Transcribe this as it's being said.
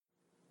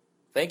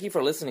Thank you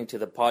for listening to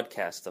the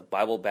podcast of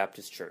Bible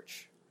Baptist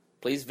Church.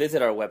 Please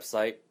visit our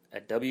website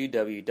at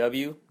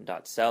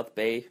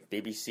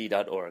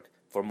www.southbaybbc.org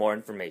for more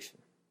information.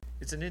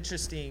 It's an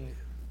interesting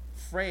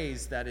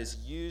phrase that is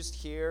used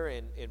here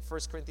in 1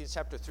 Corinthians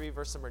chapter 3,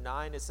 verse number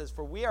 9. It says,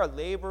 "For we are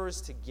laborers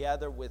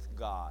together with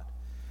God."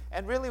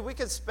 And really, we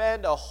could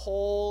spend a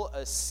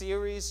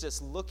series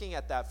just looking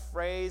at that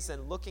phrase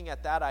and looking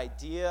at that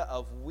idea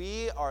of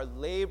we are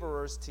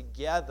laborers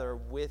together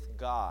with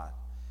God.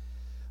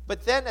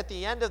 But then at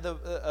the end of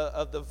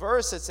the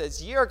verse, it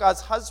says, "Ye are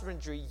God's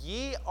husbandry,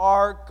 ye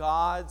are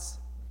God's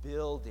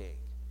building."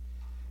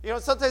 You know,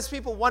 sometimes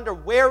people wonder,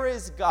 where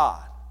is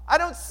God? I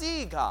don't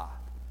see God.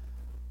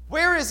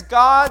 Where is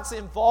God's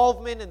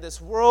involvement in this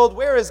world?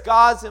 Where is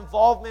God's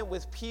involvement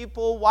with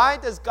people? Why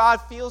does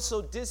God feel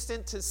so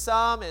distant to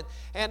some?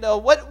 And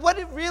what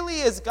it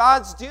really is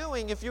God's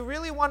doing? If you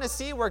really want to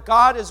see where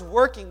God is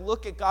working,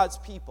 look at God's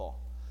people.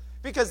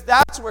 Because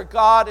that's where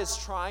God is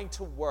trying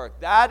to work.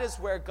 That is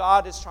where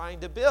God is trying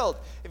to build.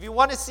 If you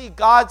want to see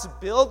God's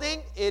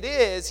building, it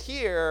is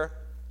here,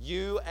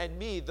 you and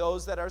me,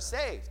 those that are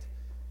saved.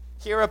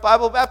 Here at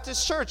Bible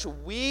Baptist Church,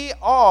 we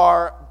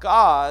are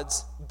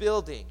God's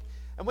building.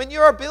 And when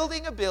you are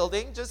building a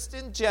building, just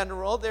in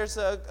general, there's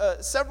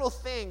several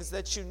things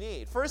that you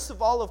need. First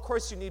of all, of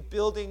course, you need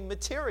building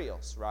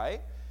materials,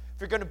 right? If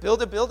you're going to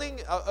build a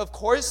building, of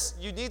course,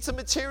 you need some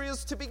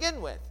materials to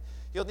begin with.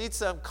 You'll need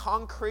some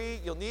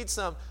concrete, you'll need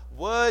some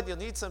wood, you'll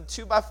need some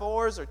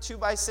 2x4s or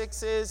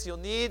 2x6s, you'll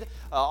need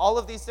all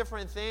of these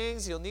different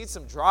things, you'll need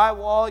some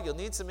drywall, you'll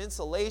need some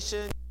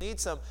insulation, you'll need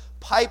some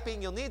piping,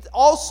 you'll need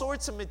all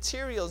sorts of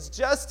materials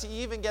just to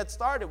even get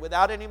started.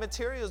 Without any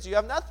materials, you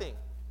have nothing.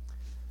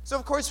 So,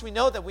 of course, we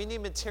know that we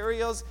need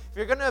materials. If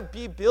you're going to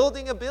be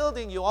building a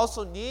building, you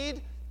also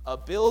need a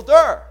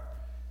builder.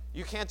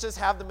 You can't just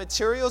have the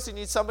materials. You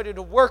need somebody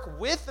to work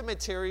with the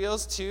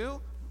materials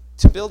to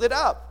build it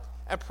up.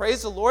 And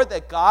praise the Lord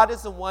that God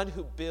is the one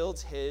who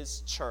builds his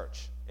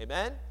church.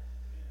 Amen?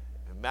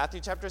 In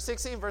Matthew chapter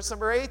 16, verse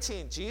number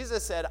 18,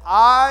 Jesus said,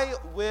 "I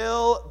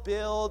will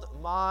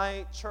build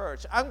my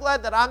church." I'm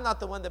glad that I'm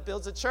not the one that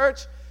builds a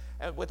church.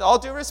 And with all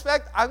due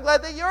respect, I'm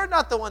glad that you're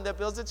not the one that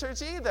builds a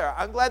church either.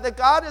 I'm glad that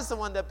God is the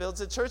one that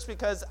builds a church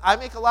because I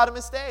make a lot of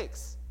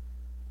mistakes.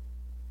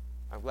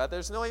 I'm glad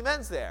there's no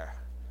amens there.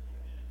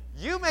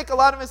 You make a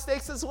lot of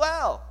mistakes as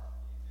well.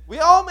 We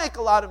all make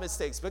a lot of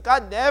mistakes, but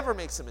God never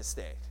makes a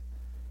mistake.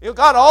 You know,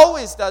 God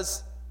always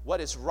does what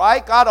is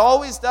right. God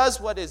always does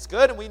what is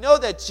good. And we know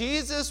that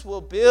Jesus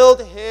will build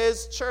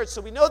his church.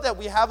 So we know that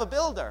we have a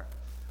builder.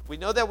 We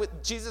know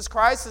that Jesus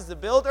Christ is the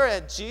builder,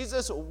 and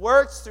Jesus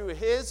works through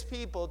his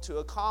people to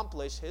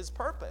accomplish his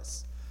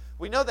purpose.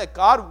 We know that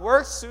God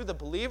works through the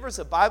believers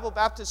of Bible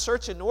Baptist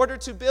Church in order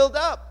to build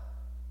up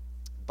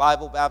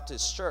Bible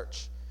Baptist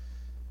Church.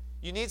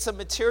 You need some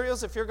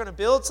materials if you're going to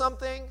build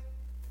something.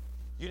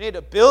 You need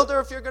a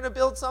builder if you're going to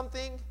build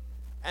something.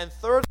 And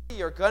thirdly,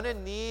 you're going to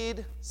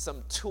need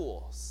some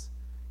tools.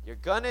 You're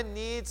going to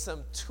need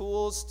some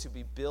tools to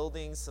be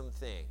building some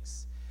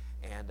things.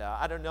 And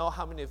I don't know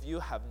how many of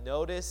you have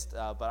noticed,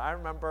 but I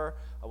remember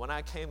when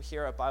I came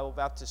here at Bible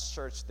Baptist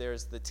Church,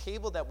 there's the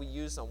table that we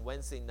use on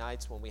Wednesday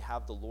nights when we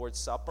have the Lord's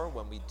Supper,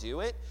 when we do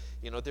it.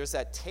 You know, there's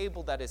that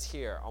table that is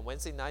here. On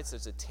Wednesday nights,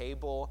 there's a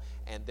table,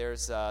 and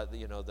there's,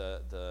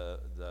 the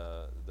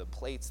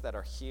plates that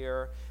are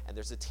here, and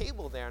there's a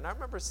table there. And I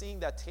remember seeing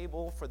that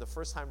table for the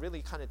first time,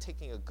 really kind of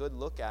taking a good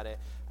look at it.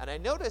 And I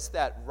noticed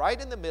that right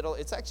in the middle,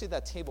 it's actually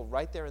that table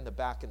right there in the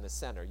back in the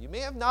center. You may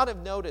have not have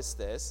noticed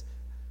this.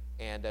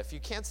 And if you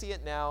can't see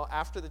it now,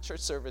 after the church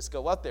service,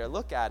 go up there,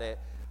 look at it.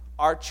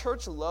 Our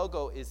church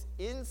logo is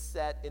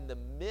inset in the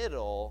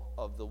middle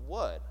of the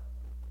wood.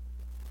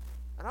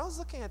 And I was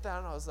looking at that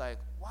and I was like,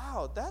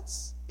 wow,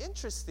 that's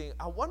interesting.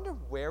 I wonder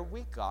where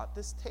we got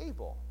this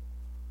table.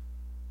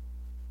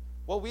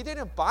 Well, we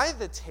didn't buy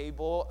the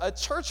table. A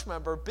church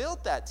member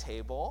built that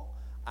table.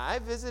 I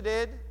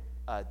visited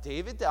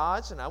David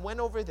Dodge, and I went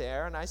over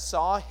there and I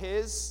saw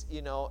his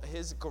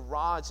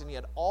garage, and he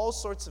had all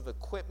sorts of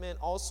equipment,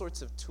 all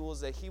sorts of tools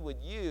that he would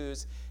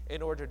use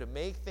in order to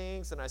make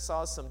things. And I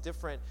saw some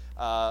different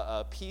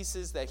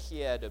pieces that he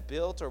had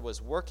built or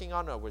was working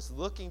on or was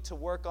looking to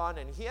work on,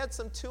 and he had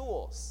some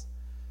tools.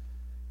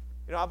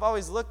 You know, I've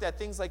always looked at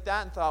things like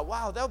that and thought,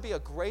 wow, that would be a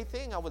great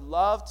thing. I would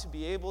love to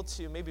be able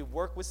to maybe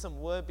work with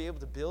some wood, be able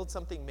to build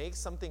something, make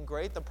something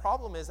great. The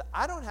problem is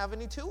I don't have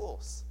any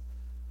tools.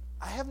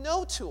 I have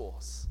no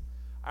tools.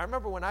 I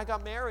remember when I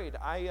got married,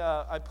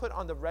 I put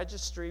on the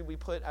registry,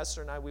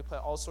 Esther and I put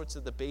all sorts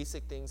of the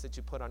basic things that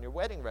you put on your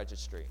wedding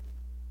registry.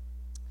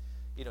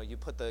 You know, you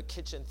put the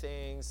kitchen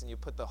things and you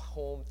put the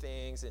home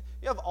things, and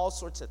you have all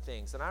sorts of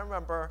things. And I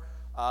remember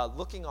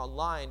looking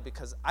online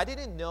because I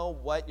didn't know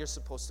what you're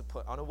supposed to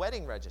put on a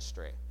wedding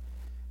registry.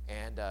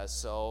 And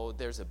so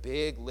there's a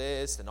big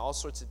list and all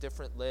sorts of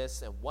different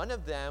lists, and one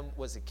of them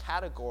was a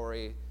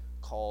category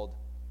called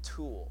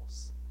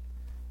tools.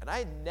 And I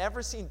had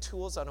never seen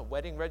tools on a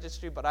wedding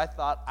registry, but I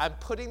thought, I'm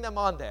putting them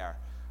on there.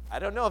 I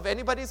don't know if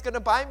anybody's going to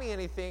buy me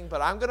anything,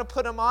 but I'm going to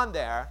put them on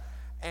there.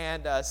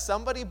 And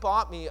somebody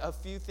bought me a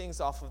few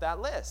things off of that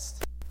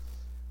list.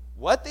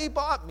 What they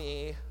bought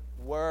me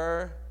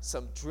were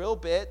some drill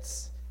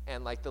bits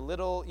and like the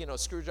little,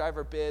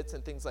 screwdriver bits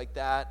and things like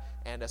that.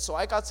 And so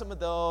I got some of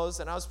those,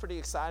 and I was pretty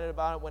excited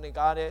about it when I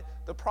got it.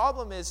 The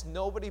problem is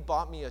nobody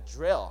bought me a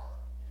drill.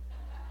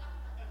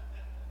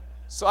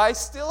 So I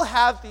still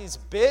have these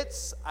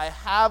bits, I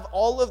have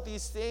all of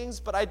these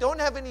things, but I don't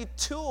have any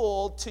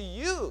tool to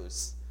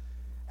use.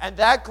 And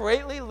that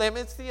greatly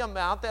limits the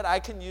amount that I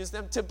can use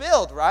them to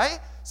build, right?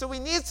 So we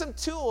need some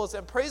tools,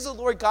 and praise the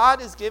Lord,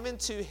 God has given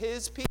to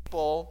his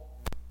people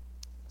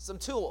some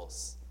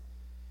tools.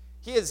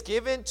 He has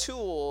given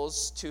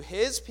tools to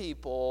his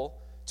people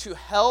to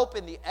help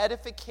in the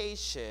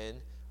edification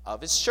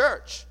of his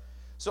church.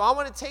 So I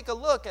want to take a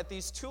look at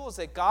these tools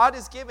that God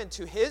has given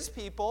to his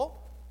people,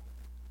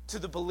 to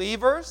the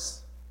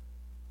believers,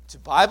 to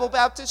Bible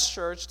Baptist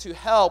Church to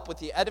help with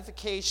the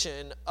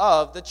edification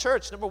of the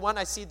church. Number one,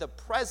 I see the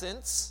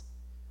presence,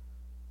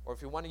 or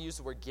if you want to use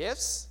the word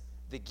gifts,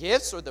 the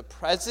gifts or the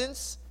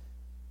presence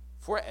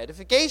for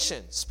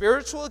edification.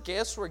 Spiritual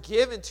gifts were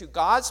given to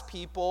God's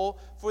people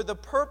for the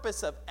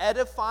purpose of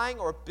edifying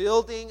or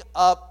building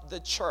up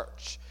the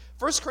church.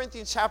 1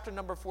 Corinthians chapter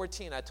number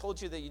 14. I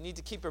told you that you need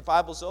to keep your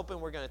Bibles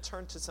open. We're going to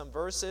turn to some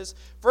verses.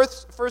 1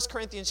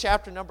 Corinthians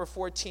chapter number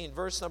 14,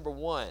 verse number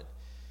 1.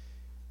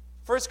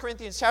 1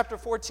 Corinthians chapter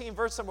 14,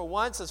 verse number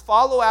 1 says,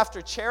 "Follow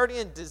after charity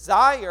and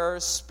desire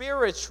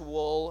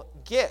spiritual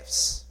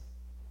gifts."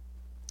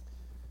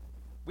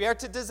 We are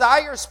to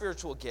desire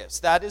spiritual gifts.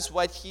 That is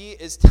what he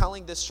is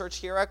telling this church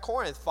here at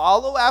Corinth.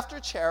 Follow after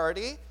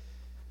charity.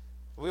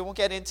 We won't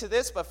get into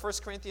this, but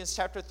 1 Corinthians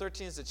chapter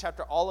 13 is a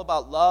chapter all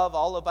about love,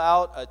 all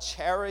about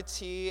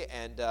charity,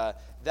 and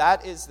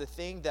that is the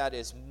thing that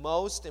is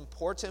most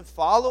important.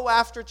 Follow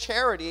after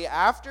charity,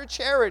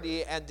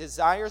 and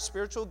desire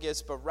spiritual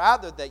gifts, but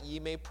rather that ye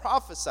may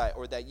prophesy,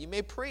 or that ye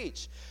may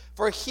preach.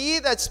 For he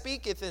that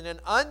speaketh in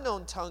an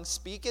unknown tongue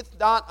speaketh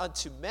not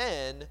unto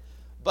men,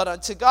 but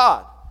unto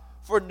God.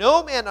 For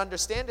no man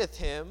understandeth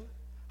him,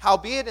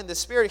 howbeit in the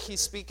Spirit he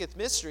speaketh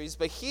mysteries,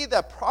 but he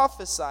that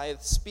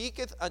prophesieth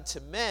speaketh unto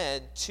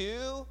men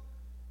to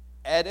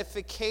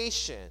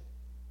edification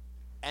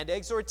and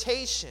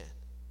exhortation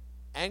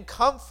and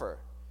comfort.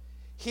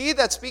 He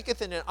that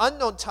speaketh in an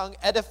unknown tongue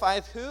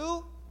edifieth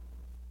who?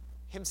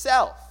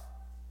 Himself.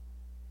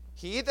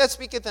 He that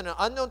speaketh in an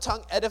unknown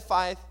tongue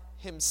edifieth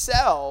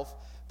himself,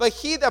 but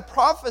he that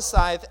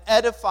prophesieth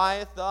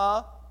edifieth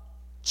the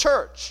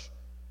church.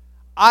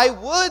 I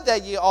would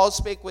that ye all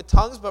spake with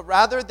tongues, but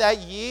rather that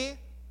ye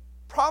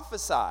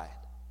prophesied.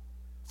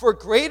 For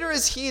greater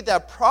is he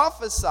that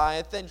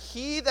prophesieth than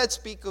he that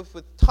speaketh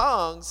with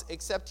tongues,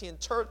 except he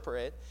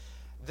interpret,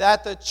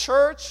 that the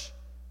church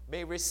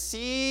may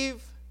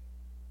receive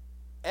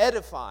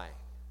edifying.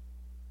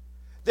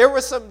 There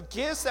were some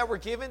gifts that were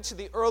given to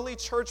the early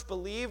church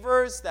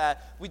believers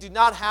that we do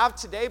not have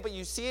today, but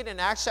you see it in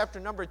Acts chapter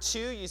number 2.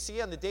 You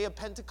see on the day of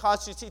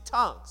Pentecost, you see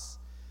tongues.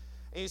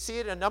 And you see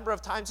it a number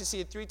of times. You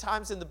see it 3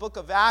 times in the book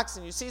of Acts.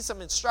 And you see some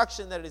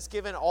instruction that is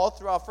given all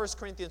throughout 1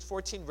 Corinthians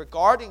 14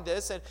 regarding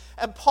this.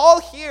 And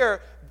Paul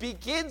here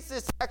begins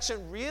this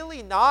section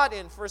really not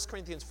in 1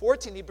 Corinthians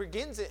 14. He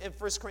begins it in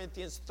 1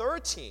 Corinthians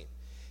 13.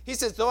 He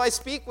says, though I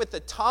speak with the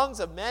tongues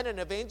of men and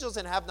of angels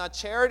and have not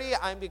charity,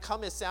 I am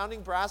become a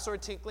sounding brass or a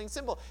tinkling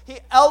cymbal. He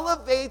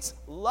elevates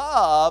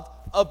love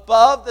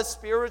above the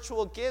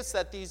spiritual gifts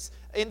that these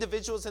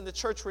individuals in the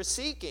church were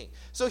seeking.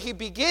 So he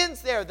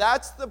begins there.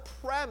 That's the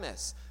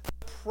premise.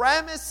 The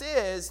premise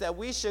is that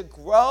we should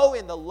grow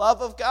in the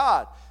love of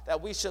God,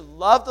 that we should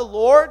love the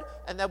Lord,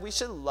 and that we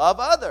should love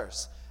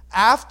others.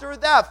 After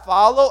that,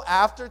 follow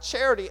after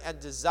charity and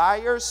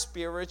desire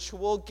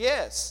spiritual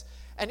gifts.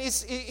 And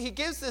he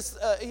gives this,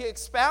 he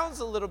expounds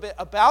a little bit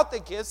about the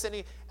gifts, and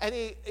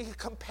he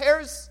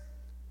compares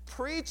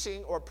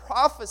preaching or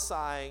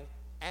prophesying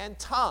and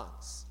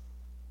tongues.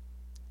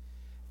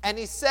 And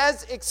he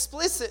says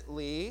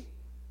explicitly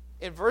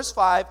in verse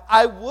 5,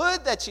 I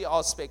would that ye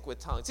all spake with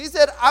tongues. He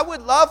said, I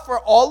would love for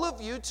all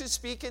of you to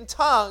speak in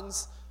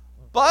tongues,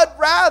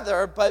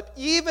 but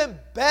even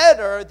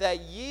better that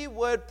ye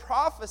would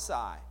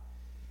prophesy.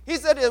 He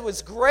said it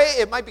was great,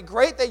 it might be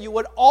great that you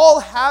would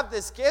all have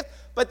this gift,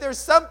 but there's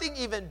something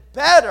even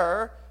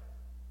better.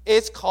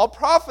 It's called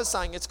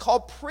prophesying. It's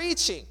called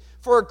preaching.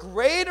 For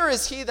greater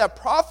is he that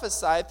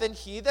prophesieth than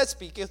he that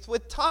speaketh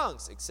with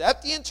tongues,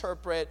 except he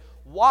interpret.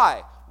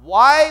 Why?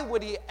 Why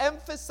would he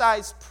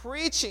emphasize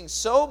preaching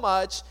so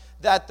much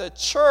that the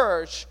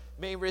church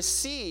may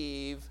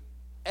receive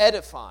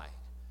edifying?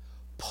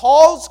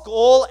 Paul's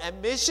goal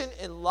and mission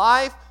in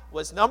life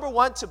was, number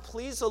one, to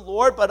please the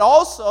Lord, but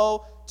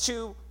also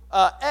to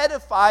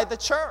edify the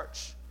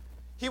church.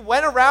 He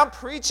went around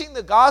preaching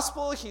the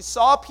gospel. He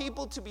saw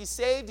people to be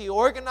saved. He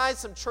organized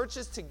some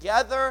churches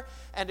together,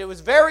 and it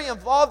was very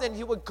involved. And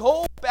he would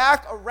go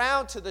back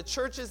around to the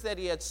churches that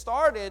he had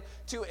started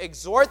to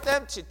exhort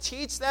them, to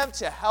teach them,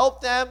 to help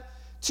them,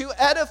 to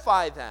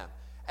edify them.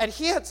 And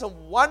he had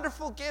some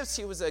wonderful gifts.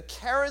 He was a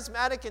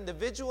charismatic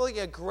individual. He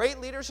had great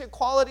leadership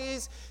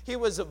qualities. He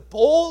was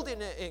bold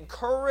in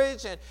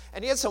courage,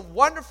 and he had some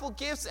wonderful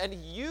gifts, and he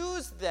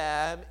used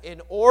them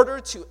in order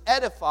to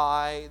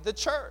edify the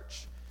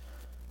church.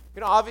 You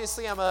know,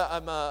 obviously, I'm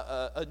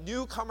a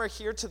newcomer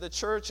here to the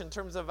church in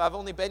terms of I've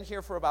only been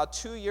here for about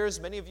 2 years.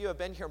 Many of you have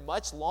been here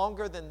much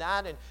longer than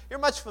that, and you're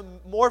much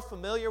more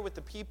familiar with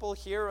the people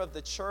here of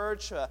the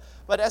church.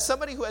 But as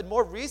somebody who had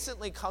more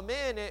recently come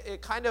in,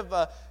 it kind of,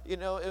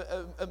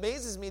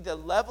 amazes me the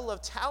level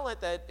of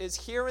talent that is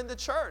here in the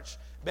church.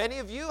 Many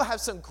of you have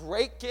some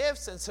great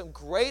gifts and some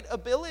great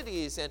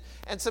abilities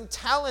and some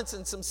talents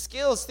and some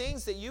skills,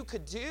 things that you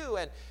could do.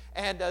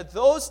 And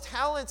those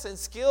talents and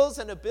skills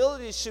and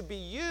abilities should be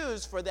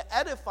used for the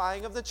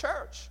edifying of the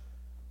church.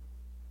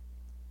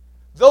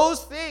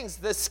 Those things,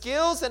 the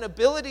skills and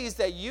abilities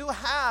that you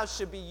have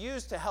should be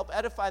used to help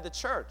edify the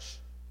church.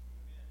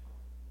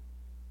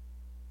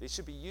 They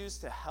should be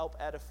used to help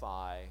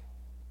edify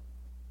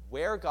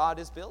where God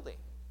is building.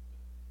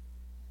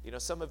 You know,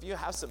 some of you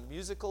have some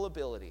musical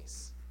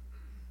abilities.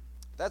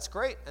 That's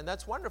great and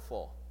that's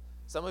wonderful.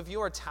 Some of you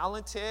are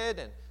talented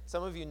and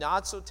some of you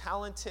not so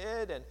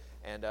talented.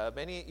 And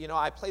many,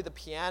 I play the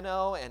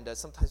piano, and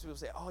sometimes people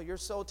say, oh, you're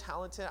so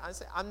talented. I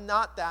say, I'm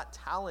not that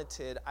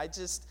talented. I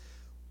just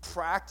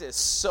practice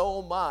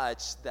so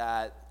much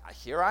that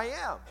here I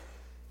am.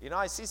 You know,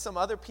 I see some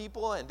other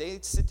people, and they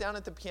sit down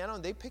at the piano,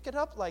 and they pick it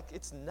up like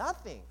it's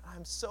nothing.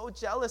 I'm so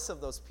jealous of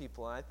those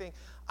people. And I think,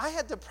 I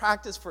had to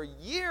practice for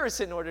years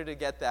in order to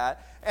get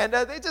that. And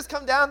they just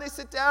come down, they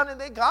sit down, and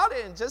they got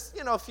it in just,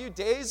 a few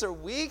days or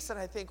weeks. And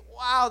I think,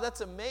 wow, that's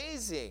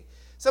amazing.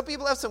 Some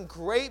people have some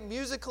great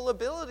musical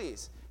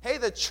abilities. Hey,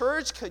 the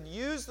church could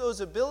use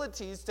those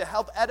abilities to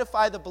help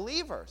edify the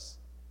believers.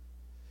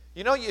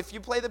 You know, if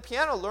you play the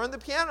piano, learn the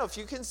piano. If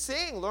you can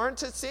sing, learn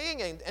to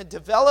sing and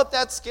develop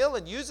that skill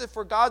and use it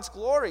for God's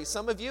glory.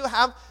 Some of you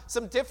have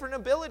some different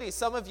abilities.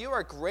 Some of you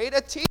are great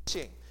at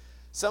teaching.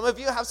 Some of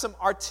you have some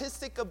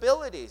artistic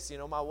abilities. You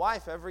know, my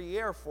wife, every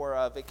year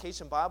for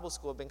Vacation Bible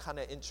School, has been kind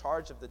of in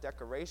charge of the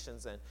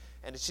decorations.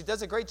 And she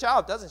does a great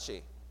job, doesn't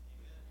she?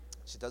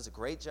 She does a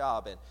great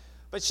job.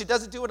 But she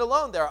doesn't do it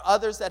alone. There are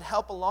others that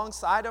help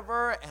alongside of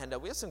her, and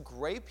we have some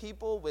great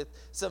people with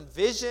some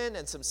vision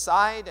and some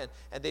sight,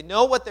 and they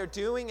know what they're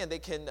doing, and they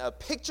can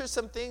picture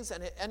some things,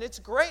 and it's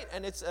great,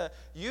 and it's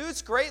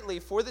used greatly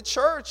for the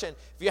church. And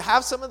if you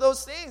have some of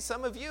those things,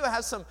 some of you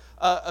have some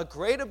a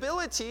great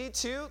ability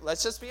to,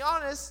 let's just be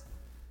honest,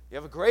 you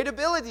have a great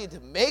ability to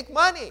make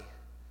money.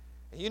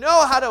 You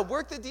know how to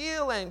work the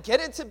deal and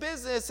get into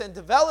business and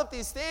develop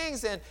these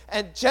things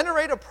and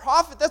generate a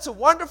profit. That's a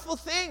wonderful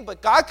thing,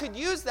 but God could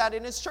use that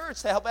in his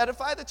church to help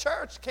edify the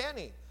church, can't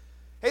he?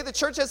 Hey, the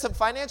church has some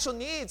financial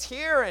needs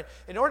here, and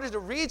in order to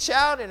reach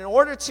out and in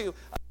order to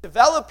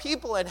develop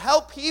people and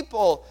help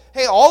people,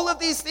 hey, all of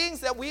these things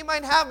that we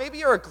might have, maybe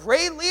you're a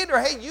great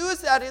leader, hey, use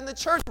that in the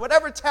church.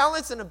 Whatever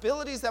talents and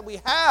abilities that we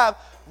have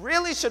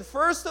really should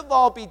first of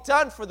all be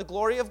done for the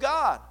glory of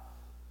God.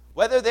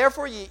 Whether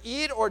therefore ye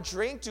eat or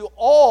drink, do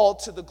all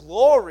to the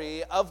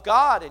glory of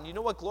God. And you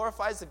know what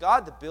glorifies the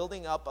God? The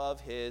building up of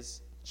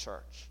his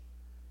church.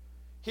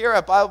 Here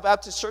at Bible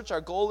Baptist Church, our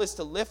goal is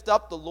to lift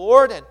up the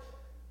Lord, and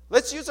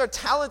let's use our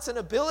talents and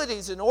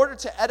abilities in order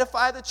to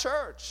edify the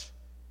church.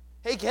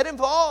 Hey, get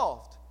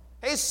involved.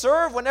 Hey,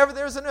 serve whenever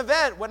there's an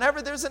event,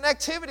 whenever there's an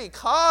activity.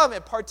 Come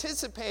and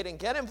participate and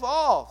get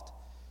involved.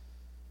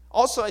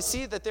 Also, I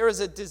see that there is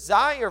a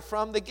desire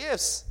from the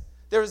gifts.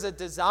 There is a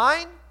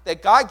design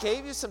that God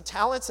gave you some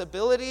talents,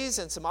 abilities,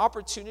 and some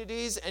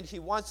opportunities, and he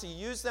wants to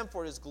use them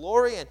for his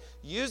glory and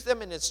use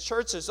them in his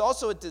church. There's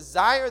also a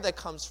desire that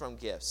comes from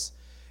gifts.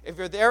 If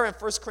you're there in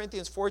 1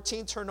 Corinthians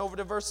 14, turn over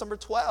to verse number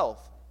 12.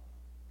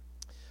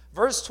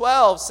 Verse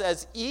 12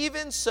 says,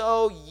 even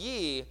so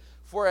ye,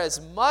 for as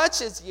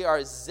much as ye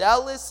are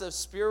zealous of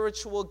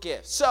spiritual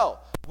gifts. So,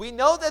 we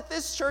know that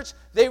this church,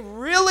 they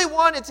really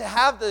wanted to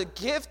have the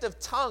gift of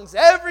tongues.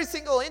 Every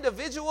single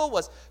individual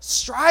was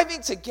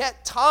striving to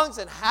get tongues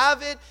and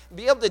have it, and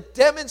be able to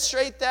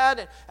demonstrate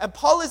that. And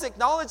Paul is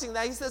acknowledging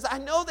that. He says, I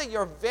know that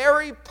you're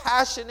very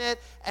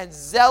passionate and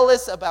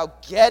zealous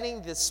about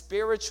getting the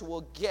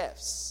spiritual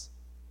gifts.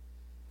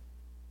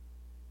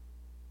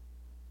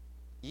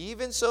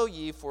 Even so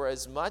ye, for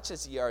as much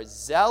as ye are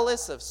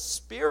zealous of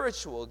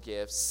spiritual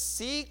gifts,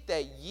 seek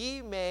that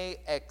ye may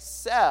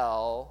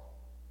excel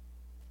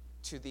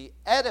to the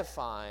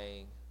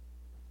edifying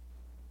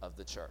of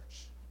the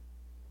church.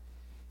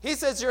 He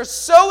says you're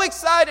so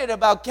excited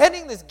about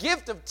getting this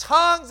gift of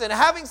tongues and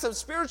having some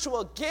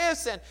spiritual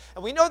gifts. And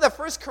we know that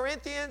 1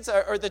 Corinthians,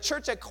 or the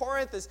church at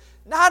Corinth, is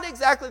not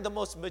exactly the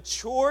most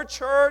mature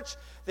church.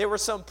 There were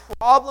some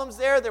problems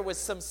there. There was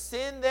some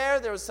sin there.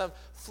 There was some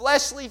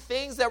fleshly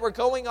things that were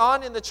going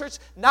on in the church.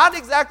 Not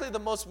exactly the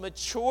most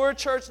mature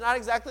church. Not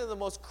exactly the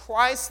most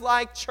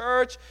Christ-like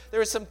church. There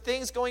were some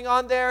things going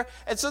on there.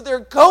 And so they're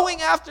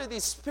going after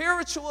these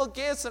spiritual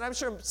gifts. And I'm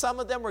sure some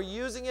of them were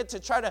using it to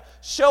try to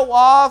show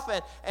off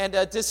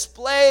and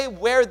display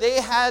where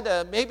they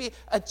had maybe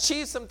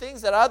achieved some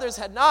things that others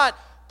had not.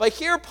 But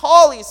here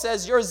Paul, he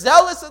says, you're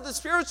zealous of the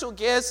spiritual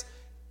gifts.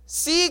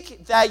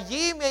 Seek that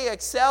ye may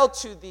excel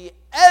to the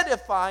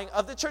edifying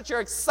of the church. You're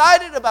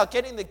excited about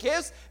getting the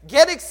gifts.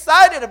 Get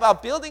excited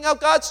about building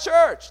up God's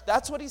church.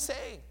 That's what he's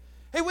saying.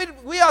 Hey,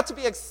 we ought to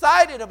be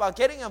excited about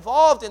getting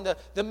involved in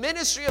the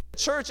ministry of the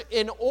church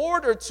in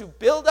order to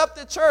build up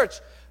the church.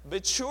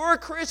 Mature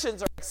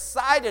Christians are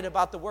excited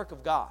about the work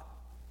of God.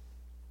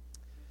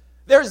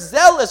 They're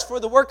zealous for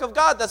the work of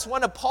God. That's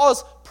one of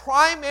Paul's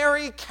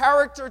primary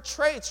character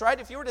traits, right?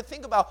 If you were to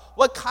think about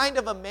what kind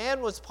of a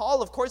man was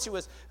Paul, of course he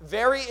was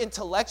very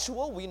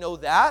intellectual. We know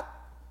that.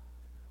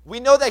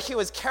 We know that he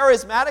was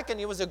charismatic and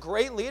he was a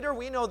great leader.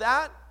 We know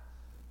that.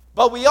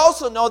 But we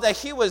also know that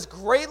he was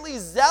greatly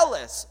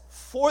zealous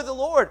for the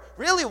Lord.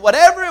 Really,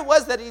 whatever it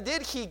was that he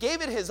did, he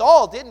gave it his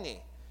all, didn't he?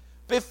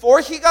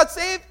 Before he got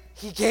saved,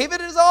 he gave it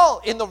his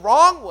all. In the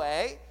wrong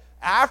way,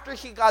 after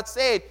he got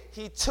saved,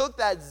 he took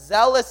that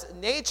zealous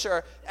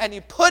nature and he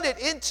put it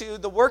into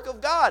the work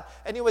of God.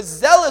 And he was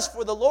zealous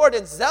for the Lord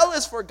and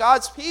zealous for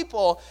God's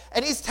people.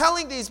 And he's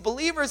telling these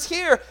believers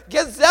here,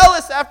 get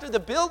zealous after the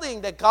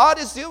building that God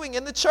is doing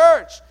in the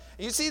church.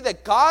 You see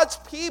that God's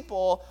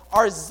people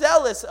are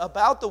zealous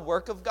about the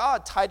work of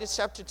God. Titus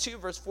chapter 2,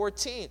 verse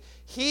 14.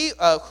 He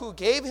who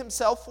gave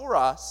himself for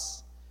us,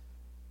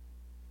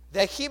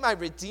 that he might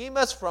redeem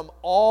us from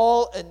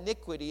all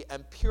iniquity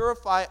and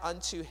purify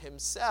unto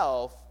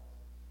himself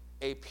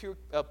a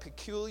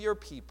peculiar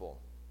people,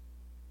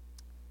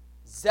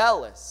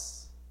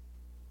 zealous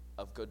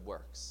of good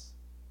works.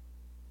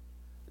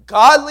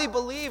 Godly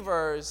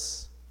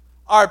believers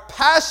are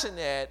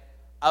passionate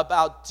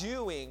about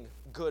doing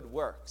good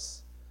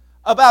works,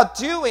 about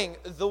doing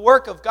the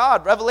work of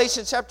God.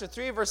 Revelation chapter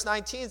 3, verse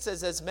 19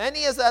 says, as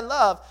many as I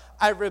love,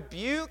 I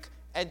rebuke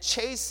and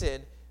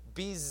chasten.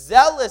 Be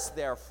zealous,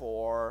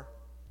 therefore,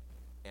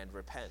 and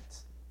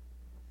repent.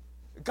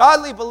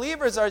 Godly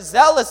believers are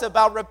zealous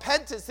about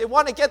repentance. They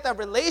want to get that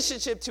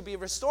relationship to be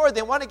restored.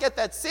 They want to get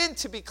that sin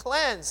to be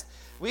cleansed.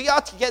 We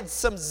ought to get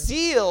some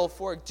zeal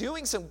for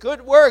doing some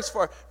good works,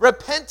 for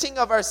repenting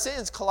of our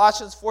sins.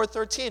 Colossians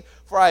 4:13,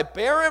 for I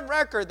bear him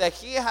record that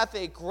he hath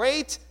a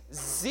great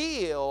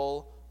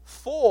zeal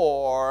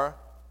for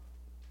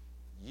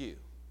you.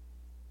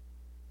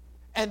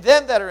 And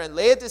them that are in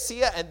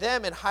Laodicea and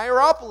them in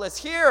Hierapolis.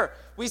 Here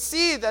we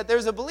see that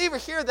there's a believer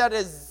here that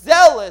is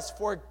zealous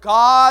for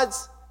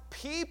God's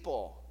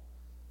people.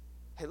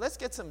 Hey, let's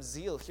get some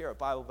zeal here at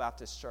Bible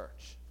Baptist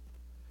Church.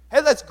 Hey,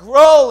 let's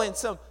grow in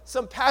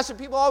some passion.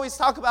 People always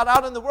talk about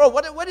out in the world.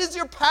 What is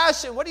your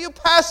passion? What are you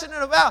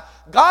passionate about?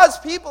 God's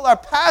people are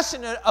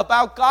passionate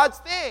about God's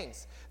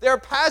things. They're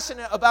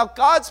passionate about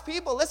God's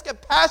people. Let's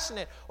get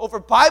passionate over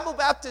Bible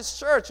Baptist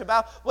Church,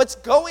 about what's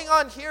going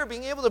on here,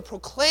 being able to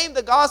proclaim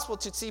the gospel,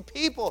 to see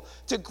people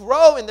to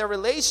grow in their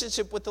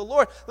relationship with the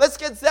Lord. Let's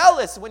get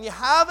zealous. When you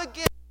have a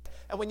gift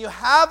and when you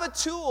have a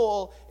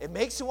tool, it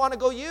makes you want to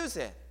go use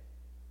it.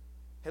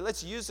 Hey,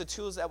 let's use the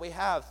tools that we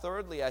have.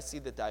 Thirdly, I see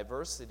the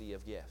diversity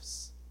of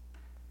gifts.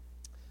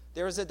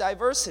 There is a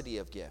diversity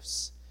of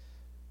gifts.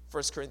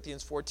 1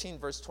 Corinthians 14,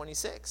 verse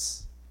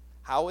 26.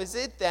 How is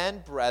it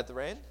then,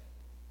 brethren,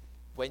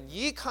 when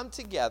ye come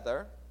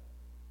together,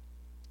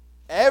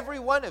 every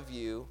one of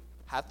you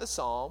hath the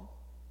psalm,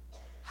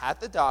 hath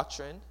the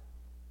doctrine,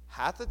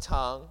 hath the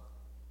tongue,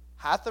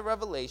 hath the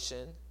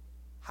revelation,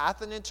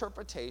 hath an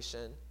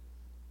interpretation,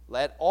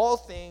 let all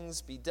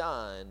things be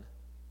done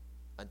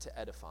unto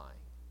edifying.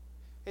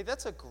 Hey,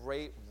 that's a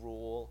great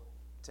rule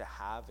to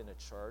have in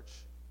a church,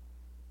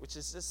 which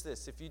is just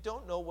this. If you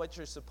don't know what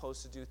you're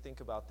supposed to do,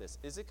 think about this.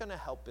 Is it going to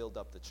help build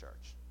up the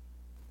church?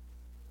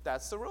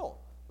 That's the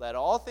rule. Let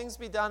all things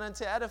be done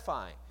unto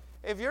edifying.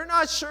 If you're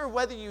not sure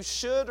whether you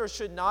should or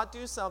should not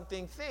do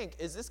something, think,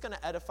 is this going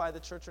to edify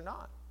the church or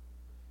not?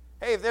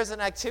 Hey, if there's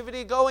an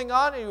activity going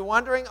on and you're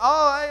wondering,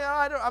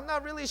 I'm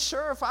not really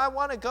sure if I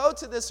want to go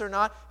to this or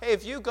not. Hey,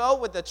 if you go,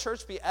 would the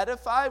church be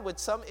edified? Would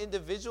some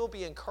individual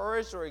be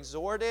encouraged or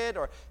exhorted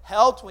or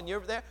helped when you're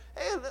there?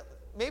 Hey,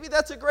 maybe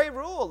that's a great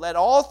rule. Let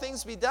all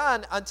things be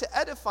done unto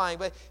edifying.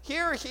 But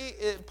here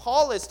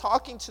Paul is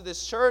talking to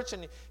this church,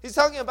 and he's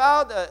talking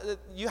about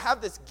you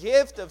have this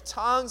gift of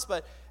tongues,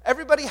 but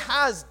everybody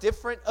has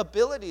different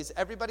abilities.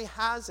 Everybody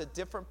has a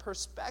different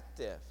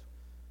perspective.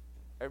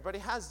 Everybody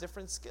has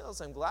different skills.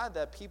 I'm glad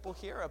that people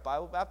here at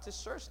Bible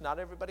Baptist Church, not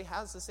everybody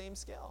has the same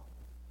skill.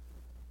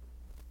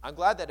 I'm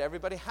glad that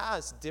everybody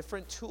has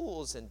different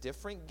tools and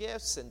different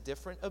gifts and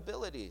different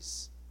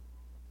abilities.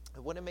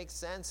 It wouldn't make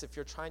sense if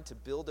you're trying to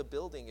build a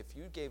building if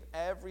you gave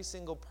every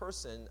single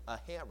person a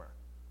hammer.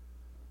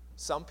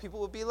 Some people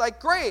would be like,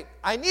 great,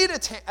 I need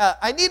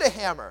a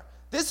hammer.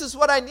 This is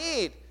what I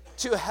need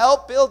to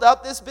help build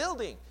up this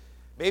building.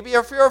 Maybe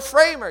if you're a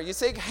framer, you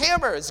say,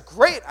 hammer is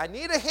great. I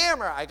need a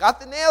hammer. I got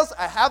the nails.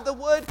 I have the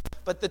wood.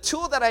 But the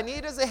tool that I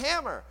need is a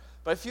hammer.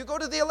 But if you go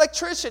to the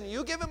electrician,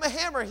 you give him a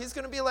hammer, he's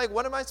going to be like,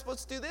 what am I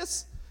supposed to do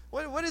this?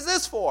 What is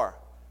this for?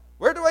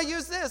 Where do I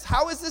use this?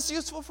 How is this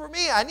useful for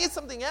me? I need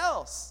something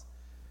else.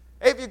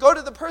 Hey, if you go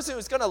to the person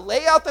who's going to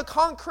lay out the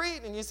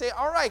concrete and you say,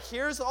 all right,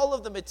 here's all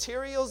of the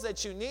materials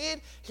that you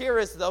need. Here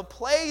is the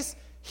place.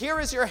 here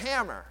is your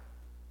hammer.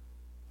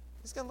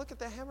 He's going to look at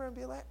the hammer and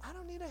be like, I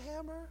don't need a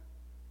hammer.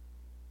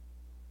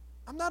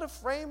 I'm not a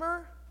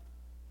framer.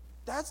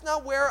 That's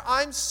not where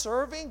I'm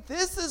serving.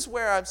 This is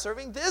where I'm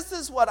serving. This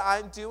is what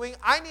I'm doing.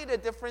 I need a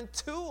different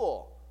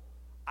tool.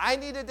 I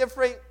need a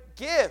different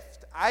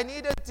gift. I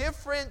need a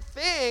different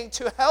thing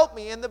to help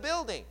me in the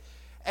building.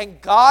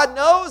 And God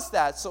knows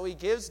that, so he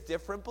gives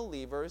different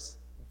believers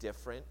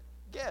different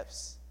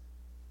gifts.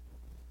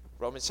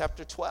 Romans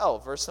chapter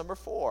 12, verse number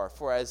 4.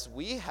 For as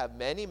we have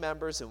many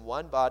members in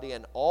one body,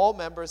 and all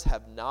members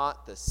have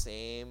not the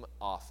same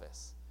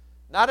office.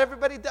 Not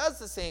everybody does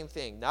the same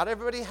thing. Not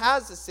everybody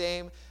has the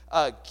same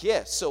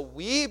gift. So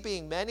we,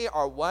 being many,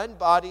 are one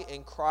body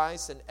in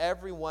Christ, and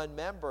every one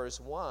members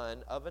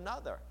one of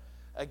another.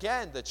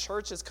 Again, the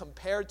church is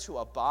compared to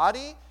a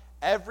body.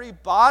 Every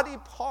body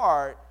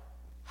part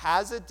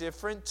has a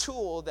different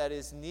tool that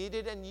is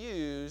needed and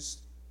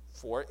used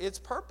for its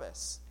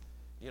purpose.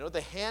 You know,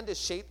 the hand is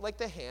shaped like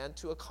the hand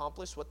to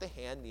accomplish what the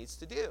hand needs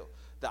to do.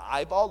 The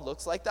eyeball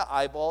looks like the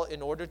eyeball in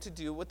order to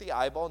do what the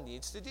eyeball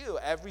needs to do.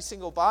 Every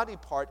single body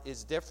part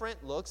is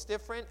different, looks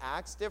different,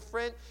 acts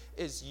different,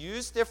 is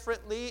used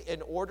differently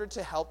in order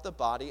to help the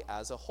body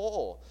as a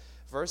whole.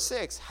 Verse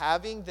 6,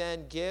 having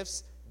then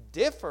gifts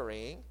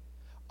differing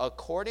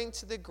according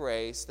to the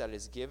grace that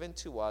is given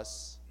to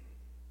us.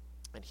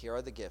 And here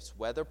are the gifts.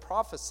 Whether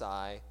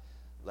prophesy,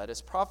 let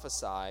us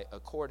prophesy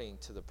according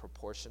to the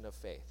proportion of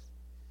faith.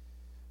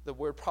 The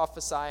word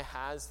prophesy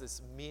has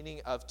this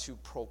meaning of to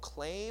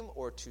proclaim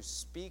or to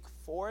speak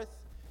forth.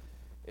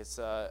 It's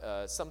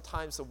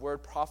sometimes the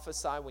word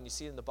prophesy, when you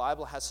see it in the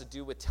Bible, has to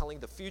do with telling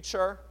the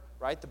future,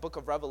 right? The book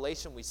of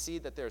Revelation, we see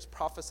that there's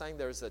prophesying,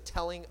 there's a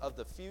telling of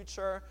the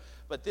future.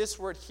 But this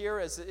word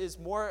here is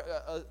more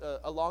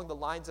along the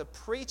lines of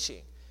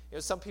preaching. You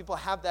know, some people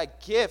have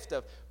that gift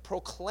of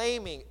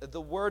proclaiming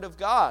the word of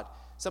God.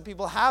 Some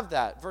people have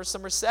that. Verse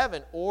number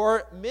 7,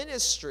 or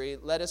ministry,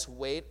 let us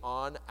wait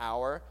on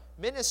our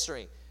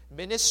ministry.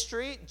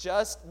 Ministry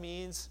just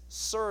means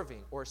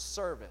serving or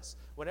service.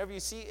 Whenever you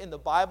see in the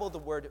Bible the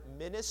word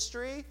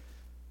ministry,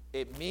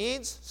 it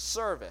means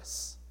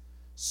service.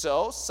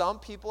 So some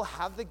people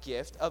have the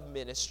gift of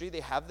ministry.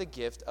 They have the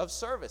gift of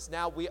service.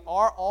 Now, we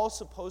are all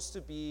supposed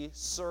to be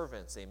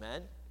servants.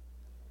 Amen?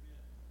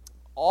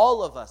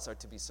 All of us are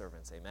to be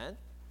servants. Amen?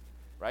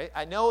 Right?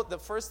 I know the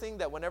first thing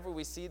that whenever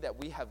we see that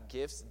we have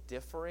gifts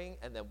differing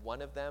and then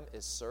one of them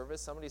is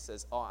service, somebody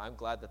says, oh, I'm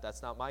glad that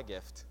that's not my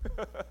gift.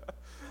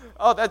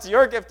 Oh, that's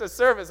your gift of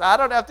service. I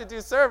don't have to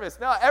do service.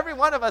 No, every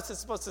one of us is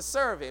supposed to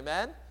serve.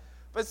 Amen?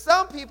 But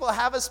some people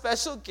have a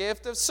special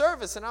gift of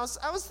service. And I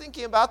was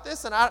thinking about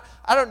this, and I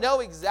don't know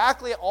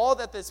exactly all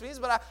that this means,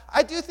 but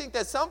I do think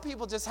that some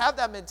people just have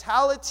that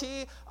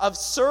mentality of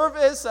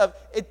service, of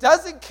it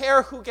doesn't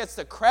care who gets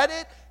the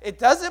credit. It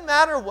doesn't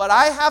matter what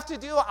I have to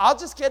do. I'll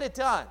just get it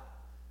done.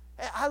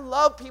 I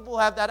love people who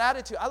have that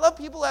attitude. I love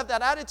people who have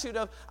that attitude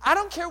of, I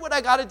don't care what I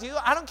got to do.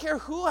 I don't care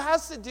who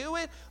has to do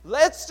it.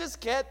 Let's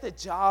just get the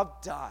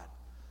job done.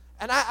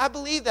 And I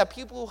believe that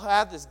people who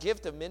have this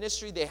gift of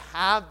ministry, they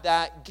have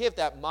that gift,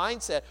 that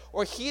mindset,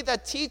 or he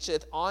that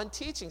teacheth on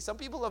teaching. Some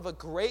people have a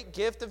great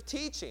gift of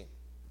teaching.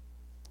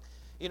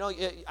 You know,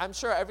 I'm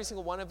sure every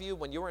single one of you,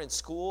 when you were in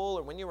school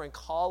or when you were in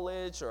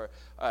college or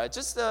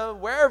just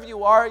wherever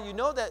you are, you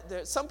know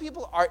that some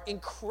people are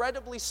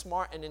incredibly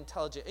smart and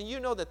intelligent, and you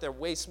know that they're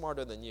way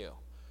smarter than you.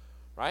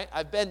 Right?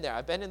 I've been there.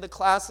 I've been in the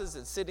classes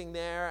and sitting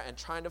there and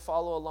trying to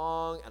follow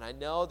along, and I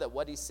know that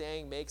what he's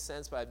saying makes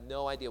sense, but I have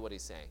no idea what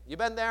he's saying. You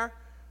been there?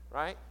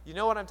 Right? You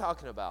know what I'm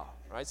talking about,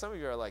 right? Some of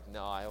you are like,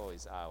 no, I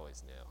always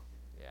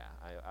knew. Yeah,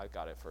 I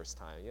got it first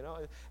time, you know?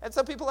 And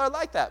some people are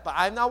like that, but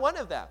I'm not one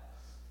of them.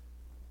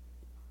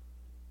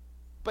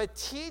 But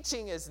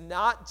teaching is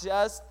not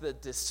just the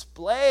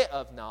display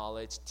of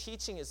knowledge.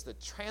 Teaching is the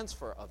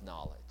transfer of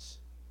knowledge.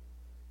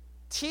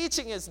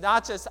 Teaching is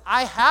not just,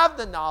 I have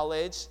the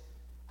knowledge,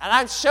 and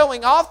I'm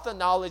showing off the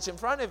knowledge in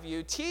front of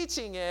you.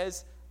 Teaching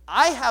is,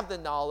 I have the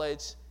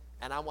knowledge,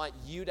 and I want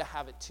you to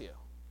have it too.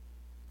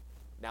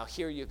 Now,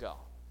 here you go.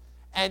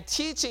 And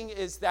teaching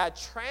is that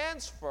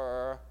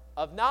transfer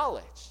of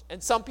knowledge.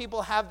 And some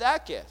people have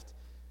that gift.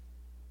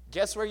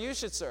 Guess where you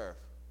should serve?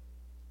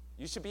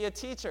 You should be a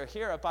teacher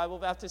here at Bible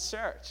Baptist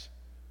Church.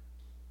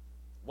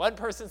 One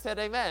person said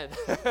amen.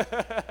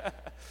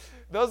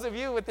 Those of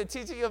you with the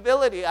teaching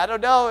ability, I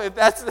don't know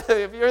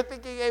if you're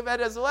thinking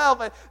amen as well,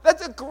 but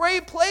that's a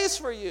great place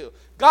for you.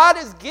 God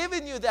has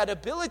given you that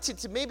ability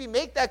to maybe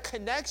make that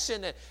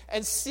connection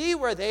and see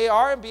where they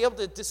are and be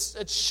able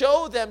to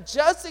show them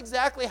just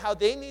exactly how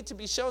they need to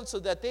be shown so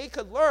that they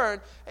could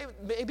learn. Hey,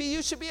 maybe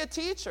you should be a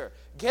teacher.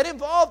 Get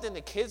involved in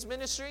the kids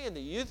ministry, in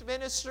the youth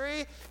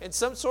ministry, in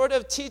some sort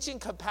of teaching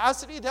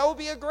capacity. That would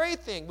be a great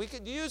thing. We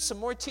could use some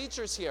more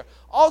teachers here.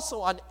 Also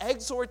on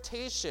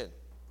exhortation,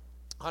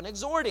 on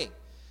exhorting.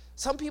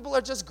 Some people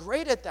are just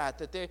great at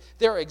that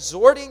they're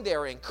exhorting,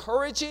 they're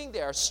encouraging,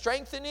 they're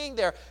strengthening,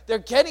 they're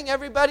getting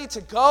everybody to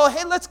go,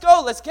 hey, let's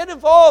go, let's get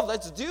involved,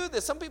 let's do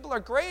this. Some people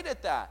are great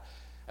at that.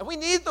 And we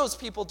need those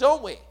people,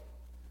 don't we?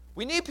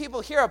 We need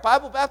people here at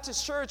Bible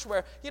Baptist Church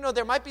where,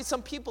 there might be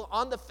some people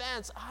on the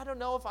fence. I don't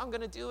know if I'm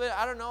going to do it.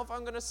 I don't know if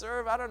I'm going to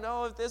serve. I don't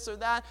know if this or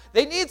that.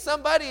 They need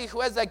somebody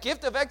who has that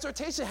gift of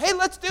exhortation. Hey,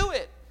 let's do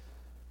it.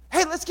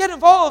 Hey, let's get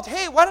involved.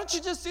 Hey, why don't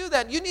you just do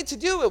that? You need to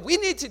do it. We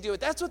need to do it.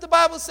 That's what the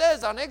Bible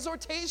says on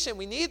exhortation.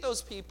 We need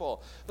those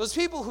people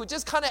who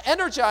just kind of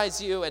energize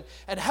you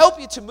and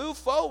help you to move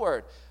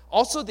forward.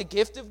 Also, the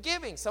gift of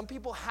giving. Some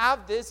people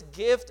have this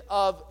gift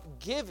of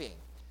giving.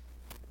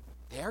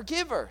 They're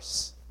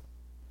givers.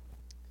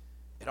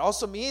 It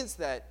also means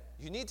that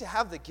you need to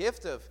have the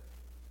gift of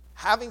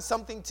having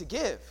something to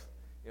give.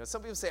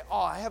 Some people say,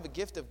 I have a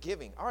gift of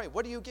giving. All right,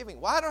 what are you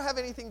giving? Well, I don't have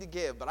anything to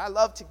give, but I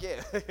love to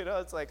give.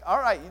 It's like, all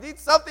right, you need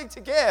something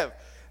to give.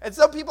 And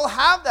some people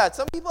have that.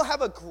 Some people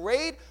have a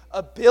great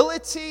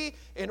ability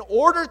in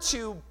order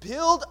to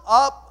build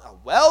up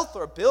wealth,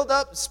 or build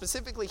up,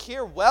 specifically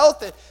here,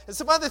 wealth and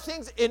some other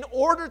things in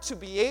order to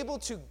be able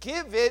to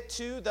give it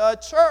to the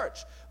church.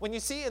 When you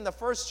see in the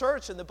first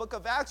church in the book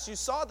of Acts, you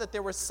saw that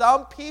there were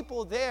some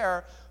people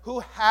there who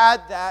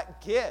had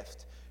that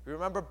gift. You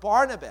remember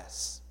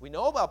Barnabas. We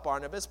know about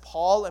Barnabas,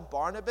 Paul and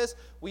Barnabas.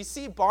 We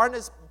see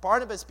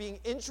Barnabas being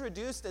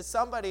introduced as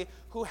somebody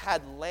who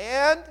had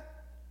land,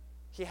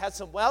 he had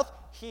some wealth,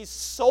 he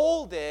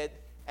sold it,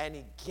 and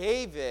he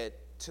gave it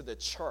to the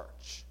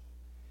church.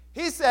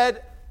 He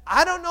said,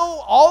 I don't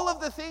know all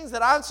of the things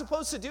that I'm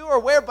supposed to do or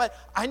where, but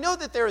I know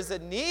that there is a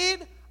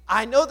need.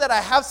 I know that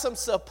I have some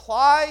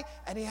supply,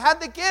 and he had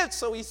the gift,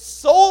 so he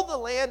sold the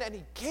land and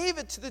he gave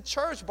it to the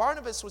church.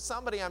 Barnabas was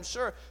somebody, I'm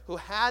sure, who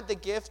had the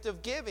gift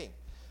of giving.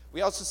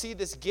 We also see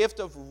this gift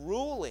of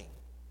ruling.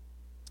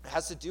 It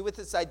has to do with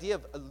this idea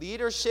of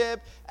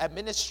leadership,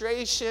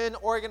 administration,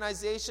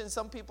 organization.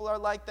 Some people are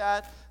like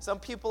that. Some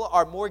people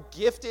are more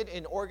gifted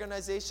in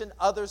organization,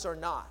 others are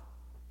not.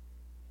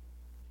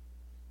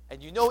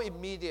 And you know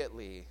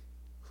immediately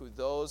who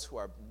those who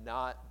are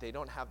not, they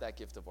don't have that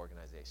gift of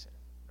organization,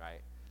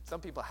 right? Some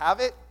people have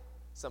it,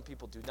 some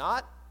people do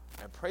not.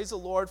 And praise the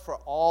Lord for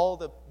all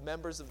the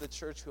members of the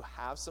church who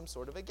have some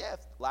sort of a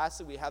gift.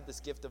 Lastly, we have this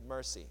gift of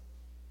mercy.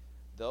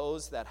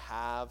 Those that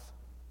have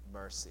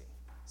mercy.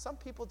 Some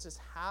people just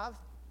have,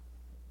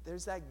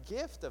 there's that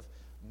gift of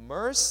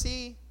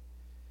mercy.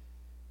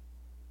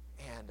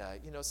 And,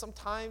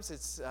 sometimes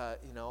it's,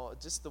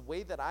 just the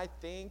way that I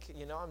think,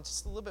 I'm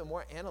just a little bit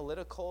more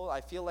analytical.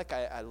 I feel like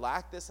I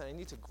lack this and I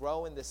need to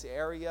grow in this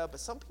area. But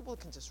some people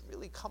can just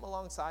really come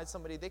alongside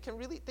somebody.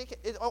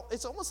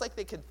 It's almost like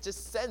they can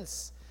just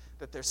sense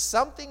that there's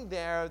something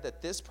there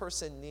that this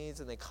person needs,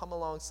 and they come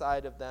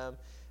alongside of them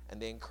and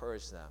they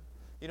encourage them.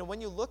 When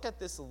you look at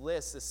this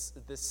list,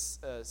 this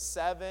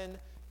 7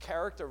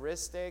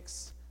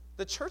 characteristics,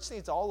 the church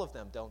needs all of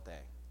them, don't they?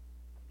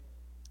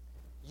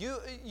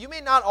 You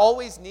may not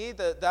always need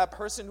that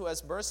person who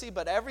has mercy,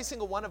 but every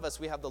single one of us,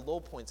 we have the low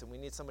points, and we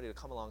need somebody to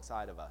come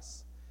alongside of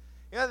us.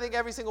 I think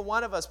every single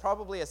one of us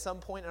probably at some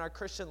point in our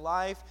Christian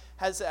life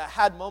has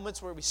had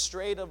moments where we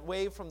strayed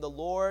away from the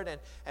Lord,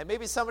 and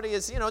maybe somebody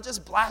is,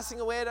 just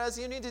blasting away at us.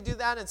 You need to do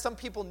that, and some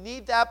people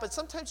need that, but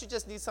sometimes you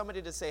just need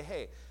somebody to say,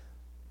 hey,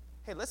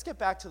 let's get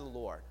back to the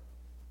Lord.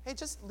 Hey,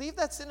 just leave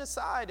that sin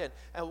aside.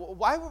 And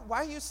why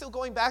are you still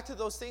going back to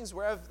those things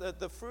where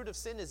the fruit of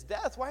sin is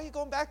death? Why are you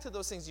going back to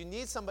those things? You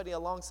need somebody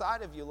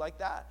alongside of you like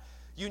that.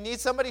 You need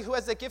somebody who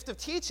has the gift of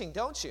teaching,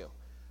 don't you?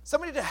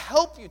 Somebody to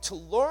help you to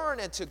learn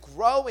and to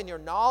grow in your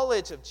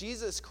knowledge of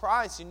Jesus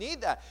Christ. You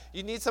need that.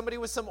 You need somebody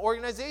with some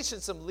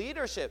organization, some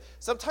leadership.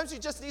 Sometimes you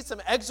just need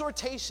some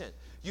exhortation.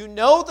 You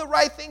know the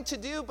right thing to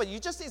do, but you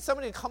just need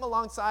somebody to come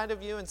alongside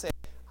of you and say,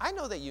 I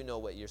know that you know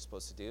what you're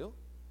supposed to do.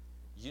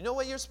 You know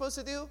what you're supposed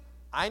to do?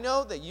 I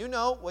know that you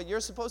know what you're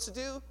supposed to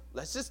do.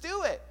 Let's just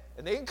do it.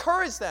 And they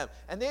encourage them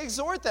and they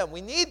exhort them.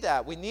 We need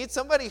that. We need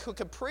somebody who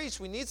can preach.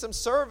 We need some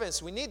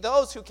servants. We need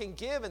those who can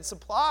give and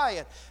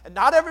supply. And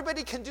not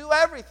everybody can do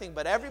everything,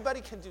 but everybody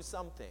can do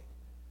something.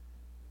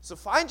 So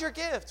find your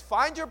gift.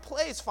 Find your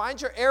place.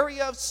 Find your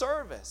area of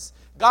service.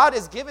 God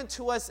has given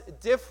to us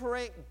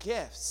different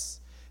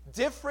gifts,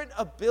 different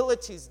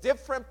abilities,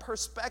 different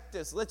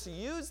perspectives. Let's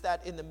use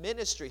that in the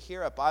ministry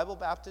here at Bible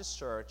Baptist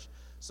Church,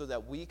 so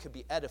that we could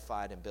be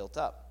edified and built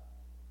up.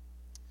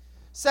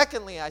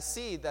 Secondly, I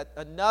see that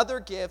another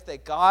gift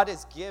that God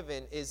has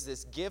given is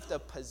this gift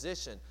of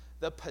position.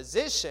 The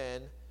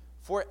position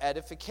for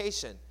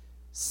edification.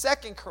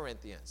 2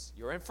 Corinthians.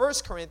 You're in 1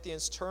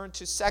 Corinthians. Turn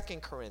to 2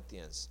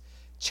 Corinthians.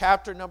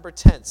 Chapter number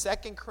 10.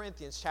 2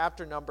 Corinthians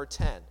chapter number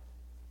 10.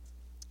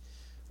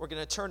 We're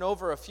going to turn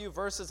over a few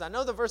verses. I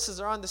know the verses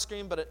are on the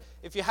screen, but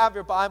if you have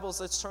your Bibles,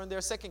 let's turn there.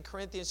 2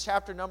 Corinthians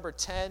chapter number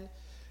 10.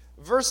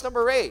 Verse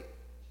number 8.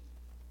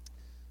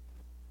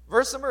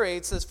 Verse number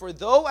 8 says, for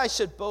though I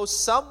should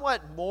boast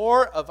somewhat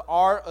more of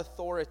our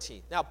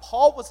authority. Now,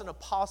 Paul was an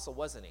apostle,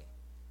 wasn't he?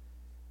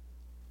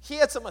 He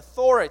had some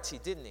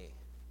authority, didn't he?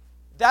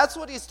 That's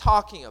what he's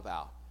talking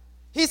about.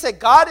 He said,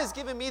 God has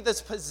given me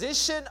this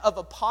position of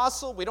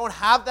apostle. We don't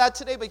have that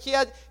today, but he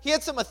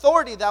had some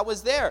authority that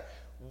was there,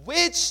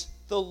 which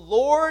the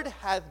Lord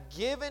hath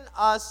given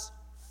us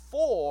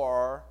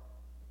for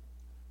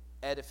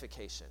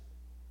edification.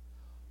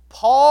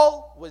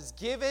 Paul was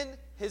given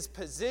his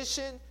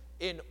position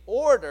in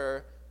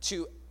order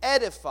to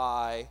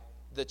edify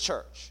the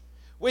church,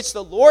 which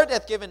the Lord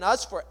hath given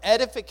us for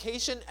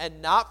edification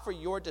and not for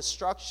your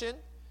destruction.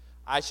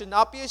 I should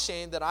not be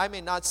ashamed, that I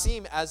may not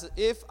seem as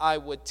if I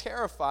would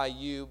terrify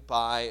you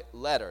by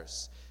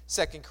letters.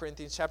 2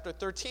 Corinthians chapter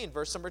 13,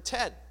 verse number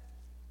 10.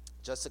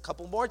 Just a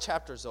couple more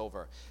chapters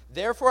over.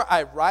 Therefore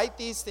I write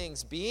these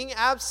things, being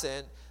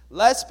absent,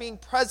 lest being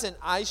present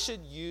I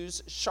should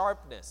use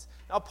sharpness.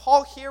 Now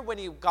Paul here, when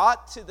he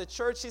got to the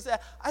church, he said,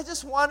 I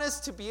just want us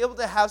to be able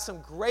to have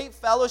some great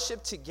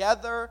fellowship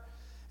together.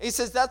 He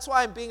says, that's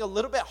why I'm being a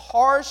little bit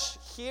harsh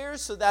here,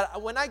 so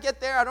that when I get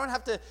there, I don't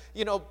have to,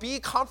 be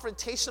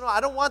confrontational. I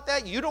don't want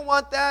that. You don't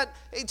want that.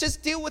 Hey,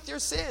 just deal with your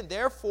sin.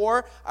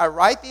 Therefore, I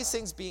write these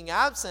things being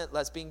absent,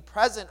 lest being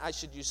present I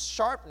should use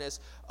sharpness,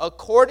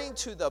 according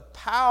to the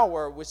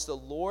power which the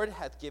Lord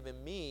hath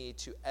given me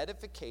to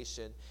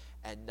edification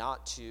and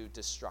not to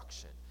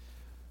destruction.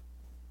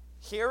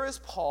 Here is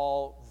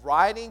Paul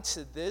writing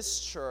to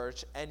this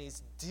church, and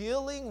he's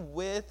dealing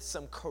with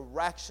some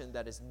correction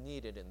that is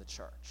needed in the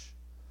church.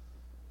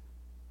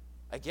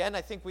 Again,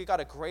 I think we got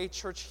a great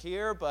church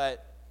here,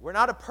 but we're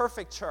not a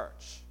perfect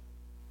church.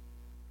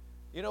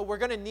 We're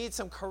going to need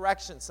some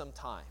correction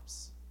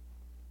sometimes,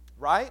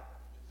 right?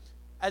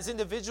 As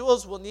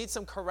individuals, we'll need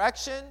some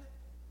correction.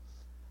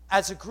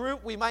 As a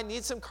group, we might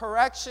need some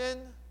correction.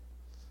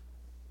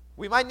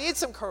 We might need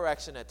some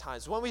correction at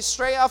times. When we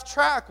stray off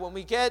track, when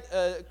we get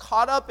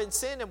caught up in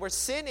sin and we're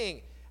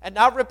sinning and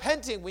not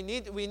repenting, we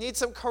need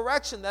some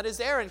correction that is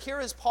there. And here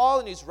is Paul,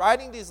 and he's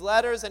writing these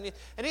letters, and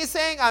he's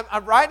saying,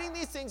 I'm writing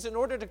these things in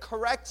order to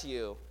correct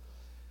you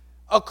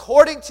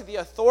according to the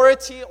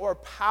authority or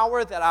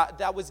power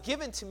that was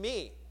given to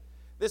me.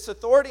 This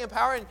authority and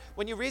power. And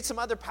when you read some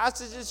other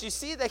passages, you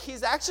see that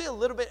he's actually a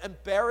little bit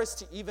embarrassed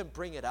to even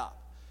bring it up.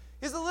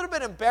 He's a little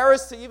bit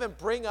embarrassed to even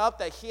bring up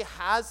that he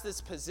has this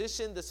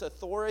position, this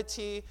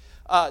authority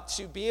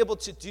to be able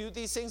to do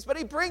these things. But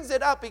he brings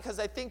it up because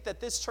I think that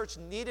this church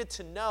needed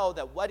to know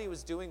that what he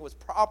was doing was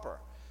proper.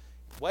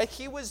 What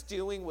he was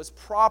doing was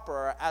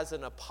proper as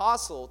an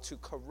apostle to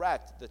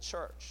correct the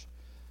church.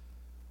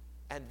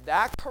 And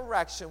that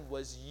correction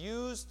was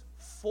used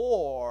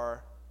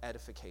for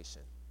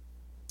edification.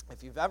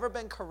 If you've ever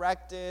been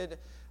corrected,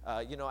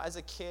 as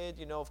a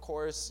kid, of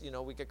course,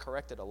 we get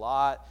corrected a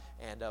lot.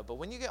 But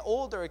when you get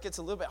older, it gets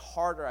a little bit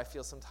harder, I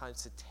feel,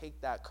 sometimes to take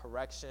that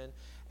correction.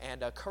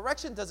 And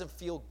correction doesn't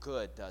feel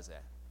good, does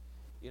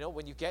it?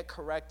 When you get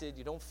corrected,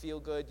 you don't feel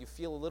good. You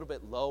feel a little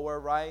bit lower,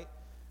 right?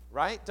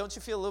 Right? Don't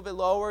you feel a little bit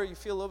lower? You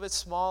feel a little bit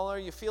smaller.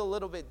 You feel a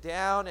little bit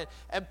down.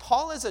 And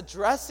Paul is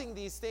addressing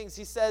these things.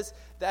 He says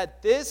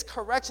that this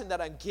correction that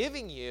I'm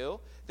giving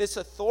you, this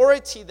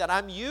authority that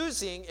I'm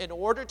using in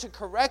order to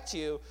correct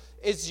you,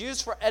 is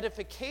used for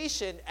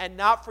edification and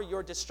not for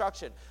your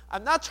destruction.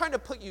 I'm not trying to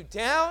put you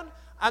down.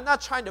 I'm not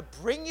trying to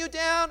bring you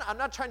down. I'm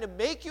not trying to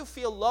make you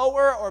feel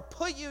lower or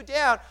put you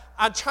down.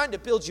 I'm trying to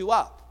build you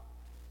up.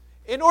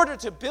 In order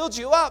to build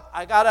you up,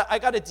 I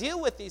gotta deal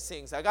with these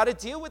things. I gotta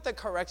deal with the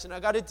correction. I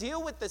gotta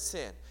deal with the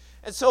sin.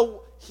 And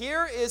so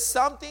here is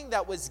something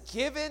that was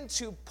given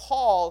to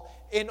Paul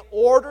in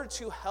order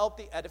to help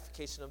the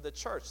edification of the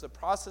church. The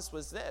process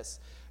was this.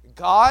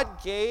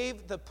 God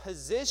gave the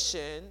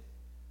position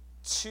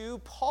to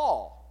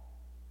Paul.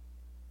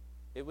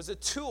 It was a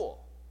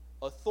tool.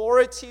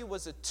 Authority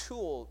was a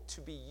tool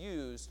to be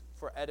used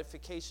for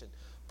edification.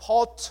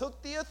 Paul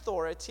took the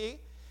authority,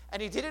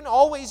 and he didn't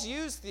always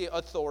use the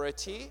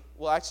authority.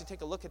 We'll actually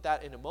take a look at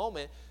that in a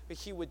moment. But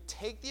he would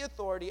take the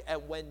authority,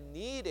 and when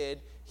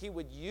needed, he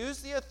would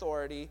use the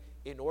authority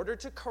in order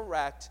to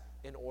correct,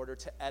 in order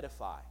to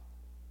edify.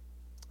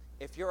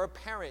 If you're a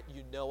parent,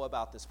 you know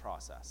about this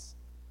process.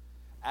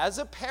 As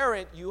a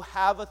parent, you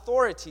have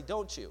authority,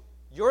 don't you?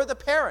 You're the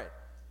parent.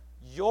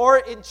 You're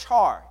in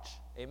charge.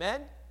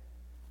 Amen?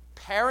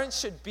 Parents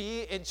should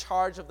be in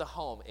charge of the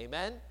home.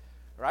 Amen?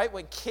 Right?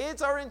 When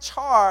kids are in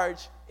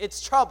charge,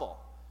 it's trouble.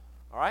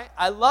 All right?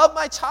 I love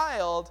my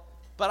child,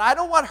 but I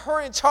don't want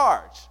her in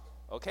charge.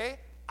 Okay?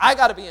 I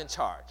got to be in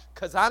charge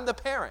because I'm the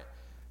parent.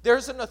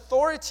 There's an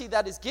authority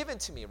that is given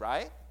to me,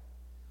 right?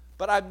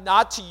 But I'm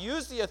not to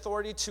use the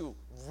authority to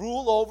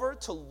rule over,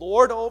 to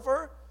lord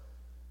over,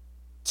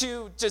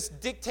 to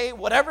just dictate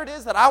whatever it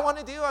is that I want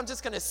to do. I'm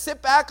just going to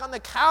sit back on the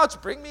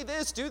couch, bring me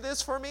this, do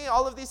this for me,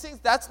 all of these things.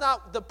 That's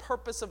not the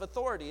purpose of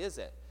authority, is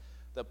it?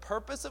 The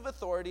purpose of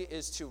authority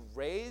is to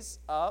raise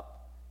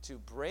up, to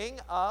bring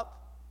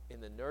up in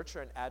the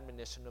nurture and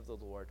admonition of the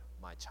Lord,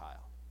 my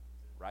child,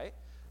 right?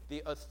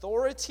 The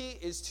authority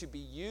is to be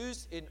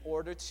used in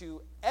order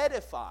to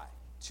edify,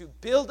 to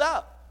build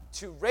up,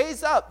 to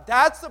raise up.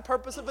 That's the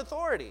purpose of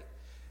authority.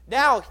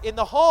 Now, in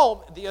the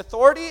home, the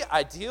authority,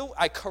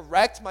 I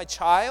correct my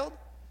child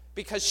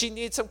because she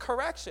needs some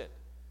correction.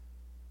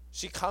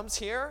 She comes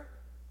here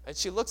and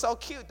she looks all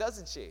cute,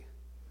 doesn't she?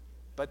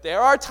 But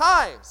there are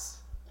times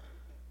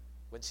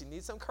when she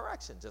needs some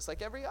correction, just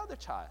like every other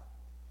child.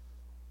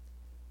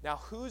 Now,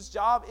 whose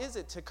job is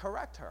it to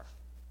correct her?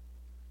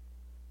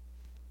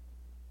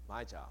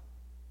 My job.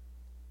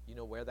 You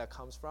know where that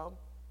comes from?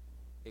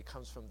 It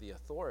comes from the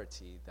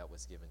authority that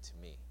was given to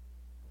me.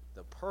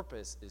 The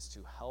purpose is to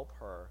help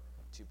her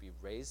to be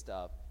raised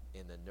up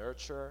in the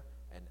nurture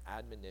and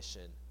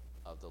admonition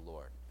of the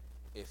Lord.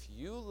 If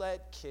you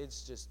let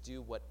kids just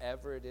do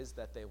whatever it is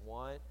that they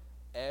want,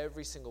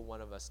 every single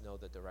one of us know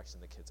the direction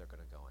the kids are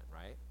going to go in,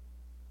 right?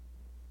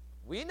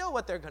 We know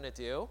what they're going to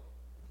do.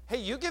 Hey,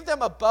 you give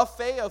them a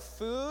buffet of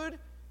food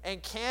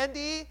and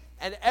candy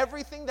and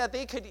everything that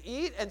they could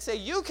eat and say,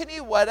 you can eat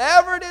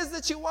whatever it is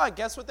that you want.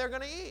 Guess what they're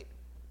going to eat?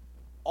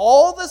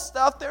 All the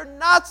stuff they're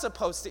not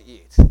supposed to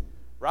eat,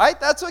 right?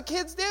 That's what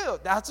kids do.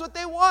 That's what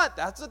they want.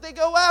 That's what they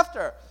go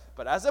after.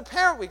 But as a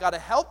parent, we got to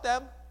help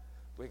them.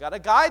 We got to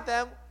guide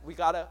them. We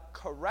got to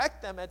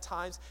correct them at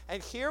times.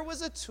 And here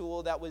was a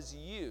tool that was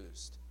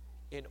used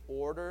in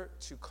order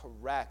to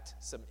correct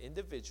some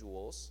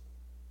individuals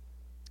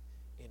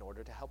in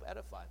order to help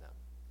edify them.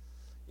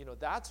 You know,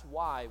 that's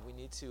why we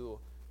need to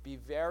be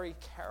very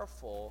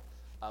careful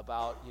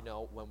about,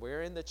 when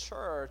we're in the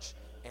church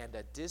and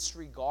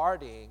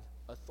disregarding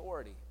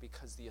authority,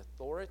 because the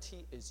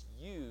authority is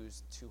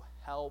used to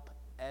help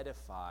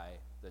edify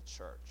the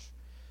church.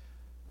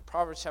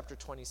 Proverbs chapter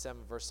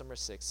 27, verse number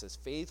 6 says,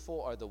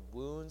 faithful are the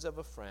wounds of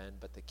a friend,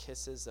 but the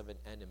kisses of an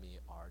enemy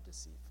are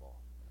deceitful.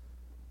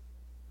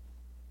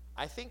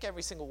 I think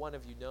every single one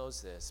of you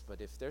knows this, but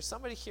if there's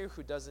somebody here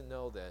who doesn't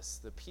know this,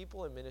 the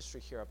people in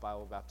ministry here at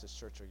Bible Baptist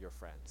Church are your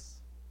friends.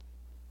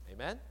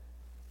 Amen?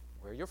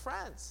 We're your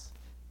friends.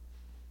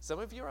 Some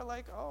of you are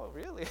like, oh,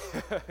 really?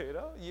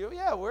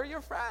 We're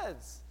your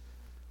friends.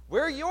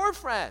 We're your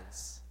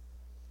friends.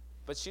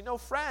 But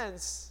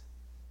friends,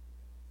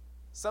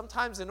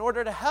 sometimes in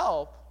order to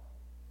help,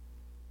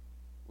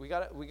 we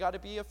got to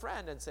be a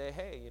friend and say,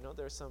 hey,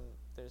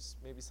 there's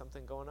maybe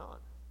something going on.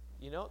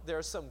 There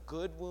are some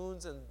good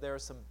wounds and there are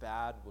some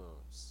bad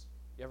wounds.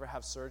 You ever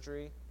have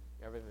surgery?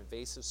 You ever have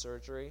invasive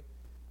surgery?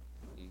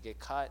 You get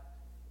cut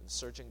and the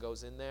surgeon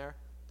goes in there.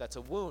 That's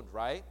a wound,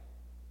 right?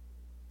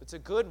 It's a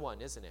good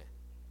one, isn't it?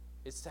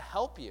 It's to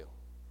help you,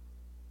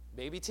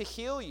 maybe to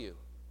heal you,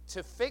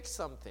 to fix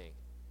something.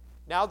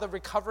 Now the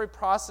recovery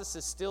process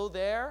is still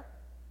there.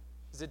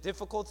 It's a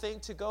difficult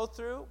thing to go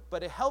through,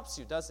 but it helps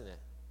you, doesn't it?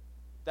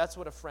 That's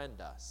what a friend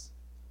does.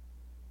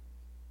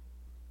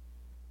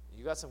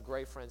 You got some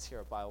great friends here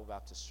at Bible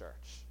Baptist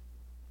Church.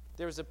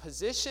 There was a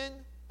position,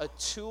 a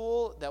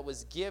tool that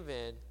was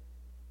given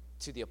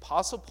to the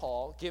Apostle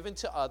Paul, given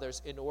to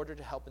others in order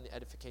to help in the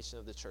edification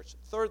of the church.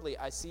 Thirdly,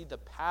 I see the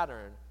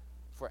pattern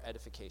for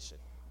edification.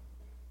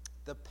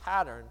 The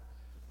pattern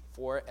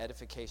for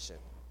edification.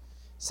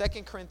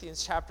 2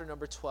 Corinthians chapter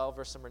number 12,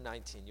 verse number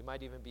 19. You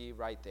might even be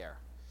right there.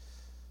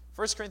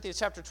 1 Corinthians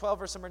chapter 12,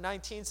 verse number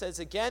 19 says,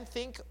 again,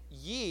 think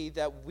ye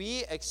that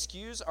we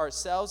excuse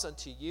ourselves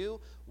unto you.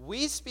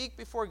 We speak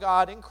before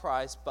God in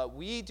Christ, but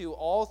we do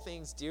all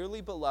things,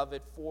 dearly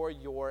beloved, for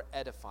your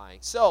edifying.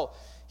 So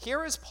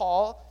here is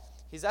Paul.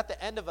 He's at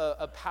the end of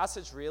a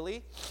passage,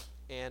 really,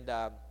 and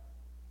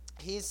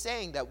he's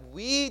saying that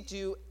we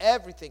do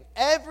everything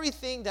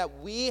that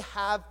we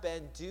have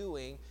been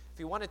doing. If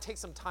you want to take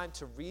some time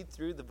to read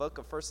through the book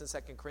of 1st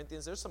and 2nd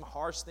Corinthians, there's some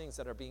harsh things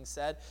that are being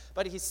said,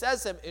 but he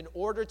says them in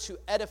order to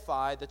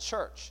edify the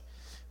church.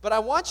 But I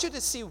want you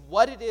to see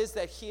what it is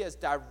that he is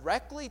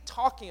directly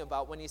talking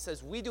about when he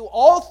says, we do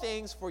all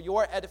things for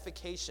your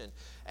edification.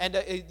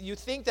 And you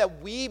think that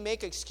we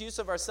make excuse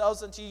of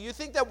ourselves unto you. You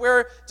think that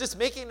we're just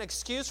making an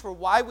excuse for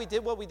why we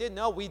did what we did.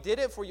 No, we did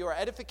it for your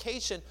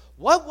edification.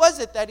 What was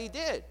it that he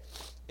did?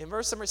 In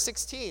verse number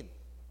 16,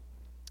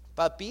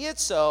 but be it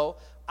so,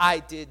 I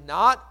did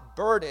not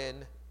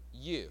burden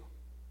you.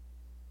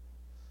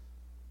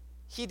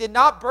 He did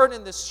not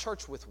burden this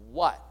church with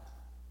what?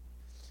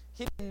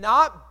 He did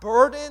not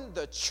burden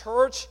the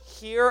church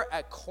here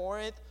at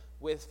Corinth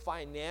with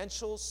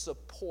financial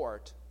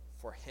support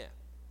for him.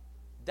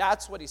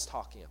 That's what he's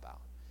talking about.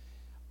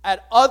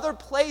 At other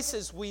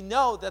places, we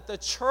know that the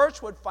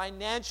church would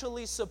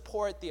financially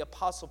support the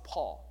Apostle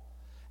Paul.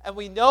 And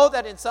we know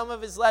that in some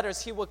of his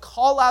letters, he would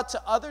call out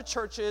to other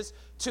churches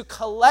to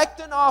collect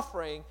an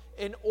offering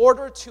in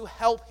order to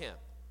help him.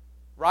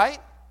 Right?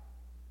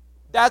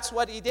 That's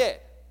what he did.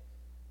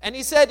 And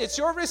he said, it's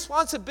your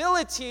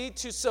responsibility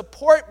to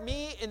support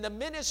me in the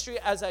ministry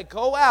as I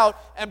go out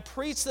and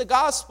preach the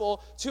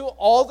gospel to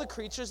all the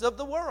creatures of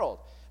the world.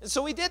 And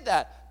so he did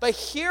that. But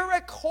here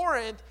at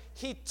Corinth,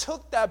 he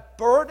took that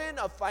burden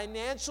of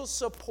financial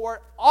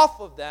support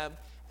off of them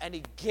and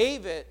he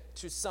gave it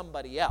to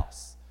somebody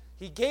else.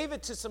 He gave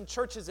it to some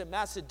churches in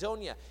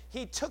Macedonia.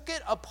 He took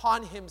it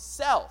upon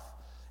himself.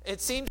 It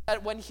seems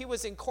that when he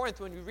was in Corinth,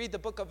 when we read the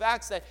book of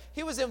Acts, that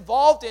he was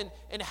involved in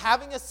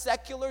having a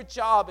secular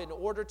job in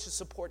order to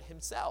support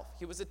himself.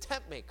 He was a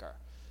tent maker.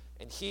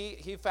 And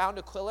he found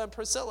Aquila and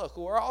Priscilla,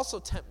 who are also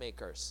tent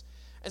makers.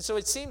 And so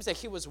it seems that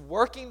he was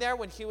working there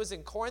when he was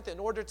in Corinth in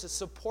order to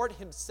support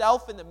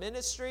himself in the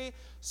ministry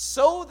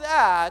so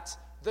that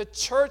the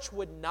church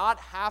would not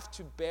have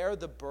to bear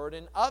the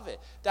burden of it.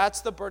 That's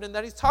the burden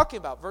that he's talking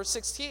about. Verse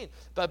 16,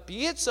 but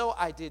be it so,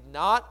 I did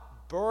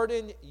not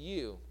burden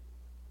you.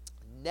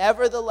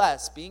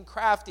 Nevertheless, being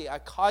crafty, I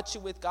caught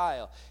you with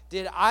guile.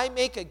 Did I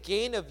make a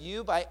gain of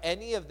you by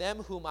any of them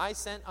whom I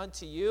sent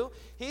unto you?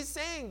 He's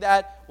saying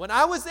that when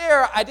I was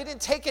there, I didn't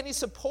take any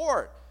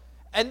support.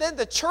 And then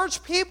the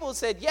church people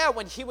said, yeah,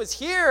 when he was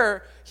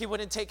here, he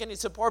wouldn't take any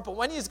support. But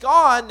when he's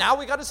gone, now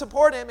we got to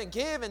support him and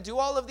give and do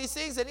all of these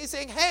things. And he's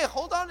saying, hey,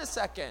 hold on a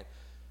second.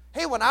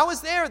 Hey, when I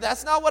was there,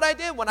 that's not what I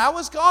did. When I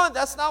was gone,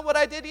 that's not what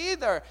I did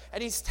either.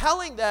 And he's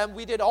telling them,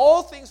 we did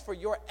all things for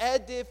your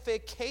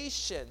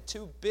edification,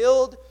 to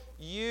build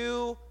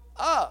you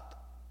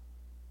up.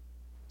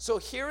 So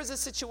here is a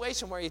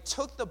situation where he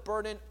took the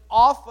burden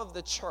off of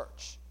the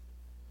church.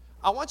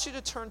 I want you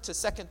to turn to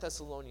 2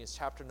 Thessalonians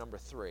chapter number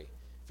 3.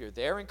 If you're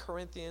there in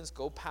Corinthians,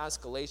 go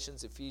past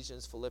Galatians,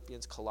 Ephesians,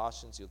 Philippians,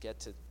 Colossians, you'll get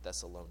to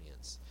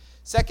Thessalonians.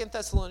 2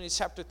 Thessalonians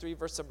chapter 3,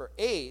 verse number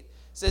 8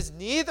 says,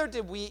 neither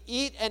did we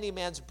eat any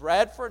man's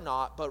bread for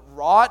naught, but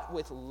wrought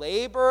with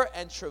labor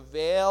and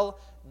travail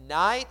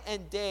night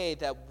and day,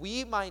 that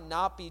we might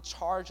not be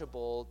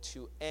chargeable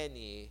to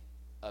any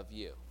of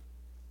you.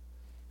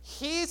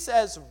 He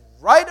says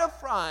right up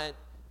front,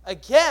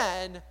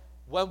 again,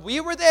 when we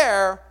were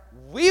there,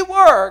 we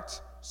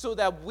worked so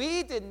that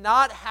we did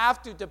not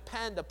have to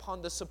depend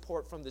upon the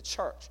support from the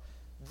church.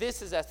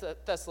 This is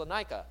at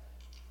Thessalonica.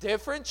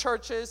 Different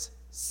churches,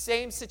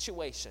 same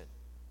situation.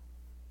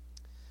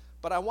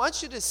 But I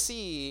want you to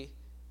see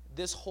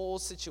this whole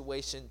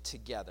situation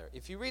together.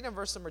 If you read in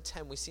verse number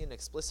 10, we see an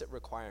explicit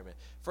requirement.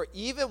 For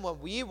even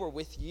when we were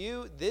with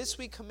you, this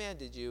we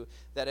commanded you,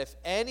 that if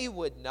any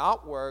would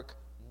not work,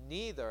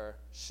 neither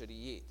should he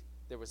eat.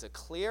 There was a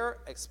clear,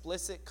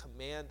 explicit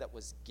command that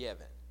was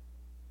given.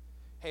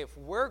 Hey, if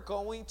we're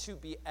going to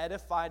be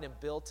edified and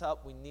built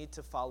up, we need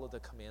to follow the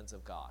commands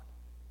of God,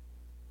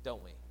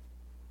 don't we?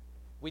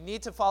 We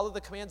need to follow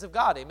the commands of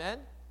God, amen?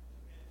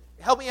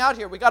 Help me out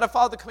here. We got to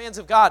follow the commands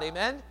of God,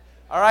 amen?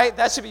 All right,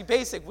 that should be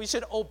basic. We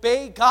should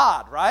obey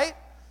God, right?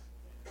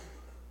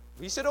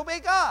 We should obey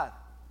God.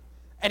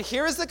 And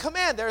here is the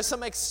command. There are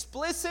some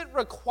explicit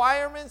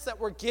requirements that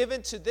were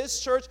given to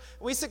this church.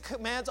 We see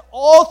commands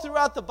all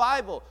throughout the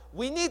Bible.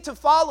 We need to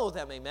follow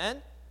them,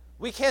 amen?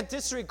 We can't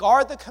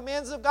disregard the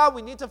commands of God.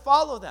 We need to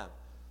follow them.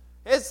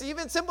 It's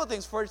even simple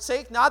things.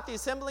 Forsake not the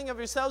assembling of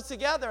yourselves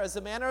together, as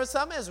the manner of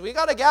some is. We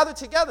got to gather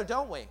together,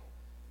 don't we?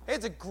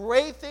 It's a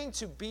great thing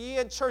to be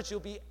in church. You'll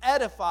be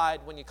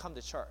edified when you come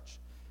to church.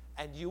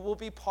 And you will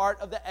be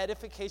part of the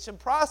edification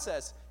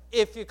process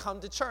if you come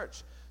to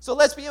church. So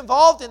let's be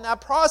involved in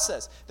that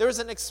process. There is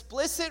an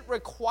explicit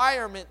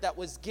requirement that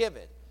was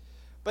given.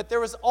 But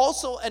there was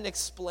also an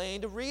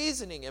explained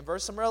reasoning in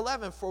verse number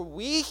 11. For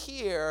we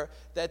hear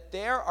that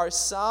there are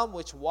some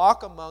which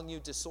walk among you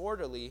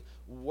disorderly,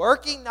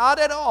 working not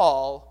at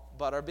all,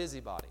 but are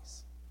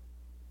busybodies.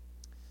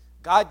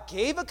 God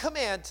gave a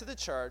command to the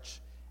church,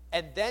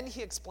 and then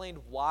he explained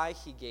why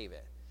he gave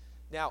it.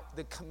 Now,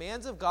 the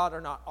commands of God are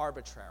not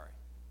arbitrary.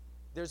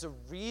 There's a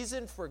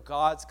reason for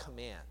God's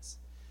commands.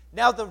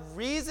 Now, the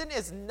reason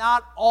is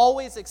not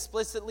always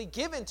explicitly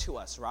given to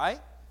us, right?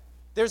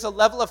 There's a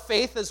level of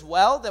faith as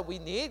well that we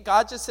need.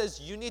 God just says,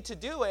 you need to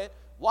do it.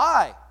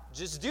 Why?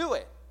 Just do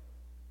it.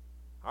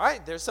 All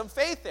right, there's some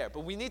faith there,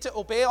 but we need to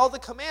obey all the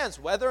commands,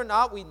 whether or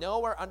not we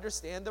know or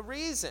understand the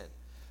reason.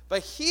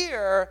 But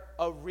here,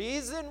 a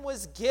reason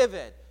was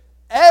given.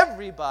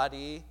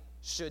 Everybody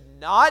should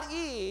not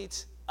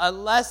eat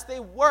unless they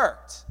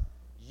worked.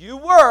 You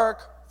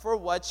work for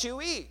what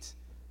you eat.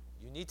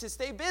 You need to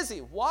stay busy.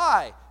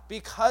 Why?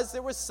 Because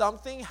there was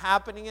something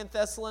happening in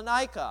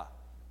Thessalonica.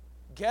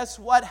 Guess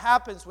what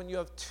happens when you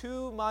have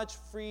too much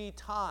free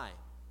time?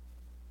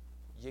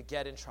 You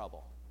get in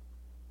trouble.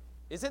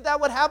 Isn't that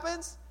what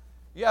happens?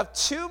 You have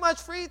too much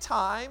free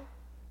time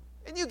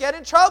and you get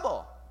in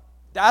trouble.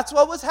 That's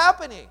what was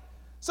happening.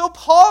 So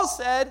Paul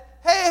said,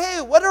 hey,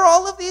 what are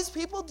all of these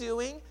people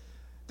doing?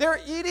 They're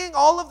eating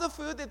all of the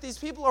food that these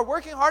people are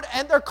working hard,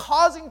 and they're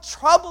causing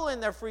trouble in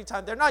their free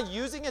time. They're not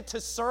using it to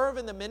serve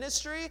in the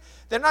ministry.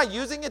 They're not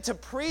using it to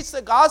preach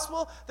the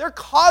gospel. They're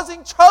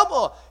causing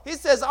trouble. He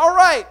says, all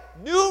right,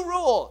 new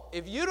rule.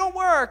 If you don't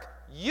work,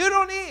 you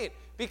don't eat.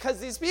 Because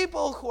these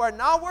people who are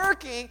not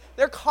working,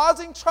 they're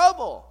causing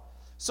trouble.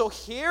 So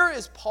here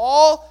is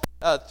Paul,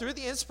 through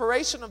the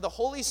inspiration of the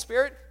Holy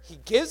Spirit, he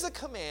gives a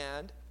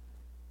command,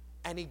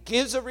 and he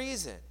gives a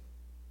reason.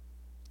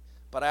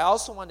 But I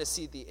also want to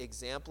see the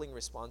exempling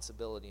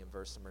responsibility in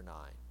verse number 9.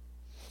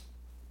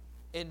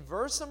 In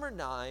verse number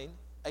 9,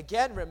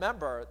 again,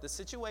 remember, the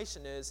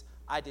situation is,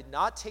 I did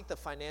not take the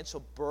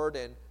financial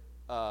burden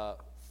and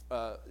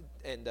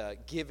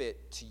give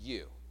it to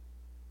you.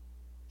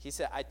 He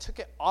said, I took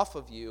it off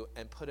of you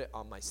and put it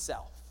on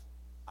myself.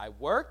 I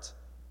worked,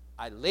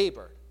 I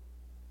labored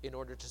in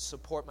order to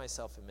support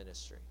myself in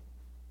ministry.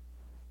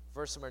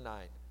 Verse number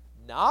 9,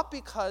 not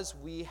because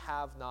we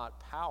have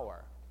not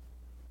power.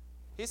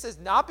 He says,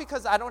 not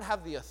because I don't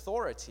have the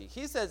authority.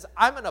 He says,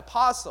 I'm an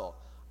apostle.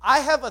 I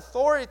have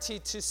authority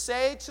to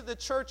say to the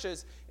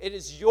churches, it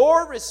is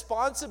your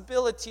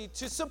responsibility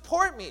to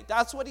support me.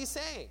 That's what he's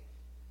saying.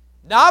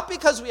 Not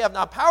because we have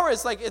not power.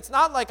 It's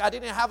not like I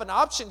didn't have an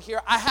option here.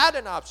 I had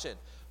an option.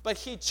 But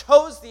he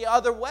chose the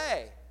other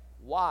way.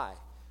 Why?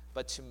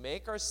 But to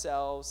make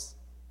ourselves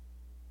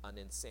an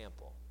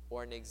ensample,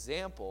 or an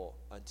example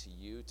unto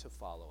you to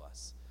follow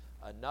us.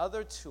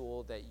 Another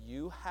tool that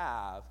you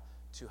have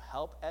to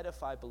help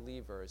edify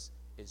believers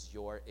is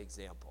your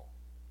example.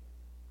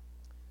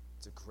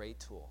 It's a great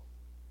tool.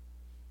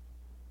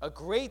 A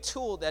great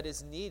tool that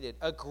is needed.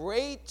 A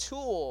great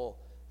tool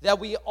that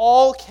we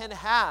all can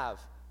have.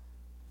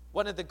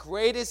 One of the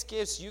greatest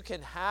gifts you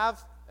can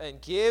have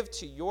and give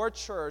to your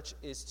church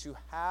is to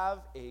have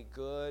a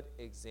good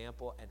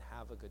example and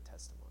have a good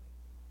testimony.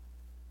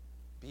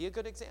 Be a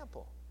good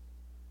example.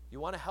 You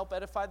want to help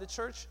edify the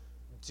church?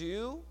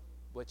 Do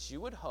what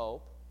you would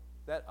hope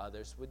that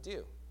others would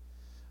do.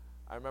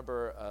 I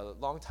remember a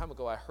long time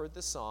ago I heard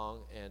this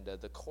song, and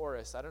the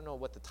chorus, I don't know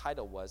what the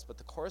title was, but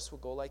the chorus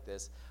would go like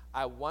this: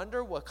 I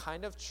wonder what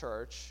kind of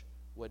church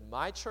would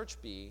my church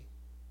be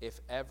if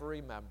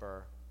every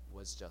member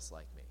was just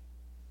like me.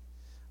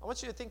 I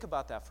want you to think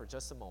about that for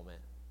just a moment.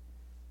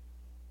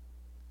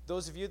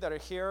 Those of you that are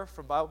here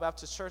from Bible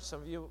Baptist Church,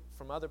 some of you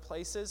from other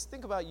places,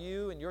 think about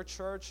you and your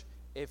church.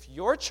 If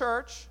your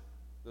church,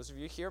 those of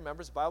you here,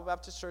 members of Bible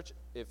Baptist Church,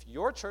 if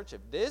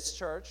this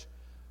church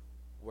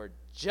were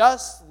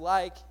just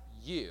like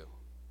you,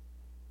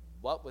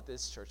 what would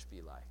this church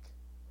be like?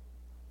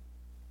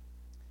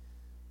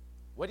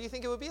 What do you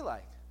think it would be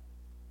like?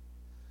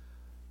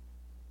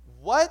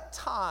 What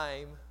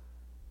time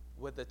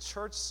would the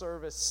church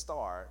service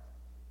start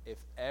if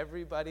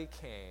everybody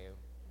came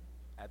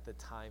at the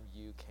time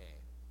you came?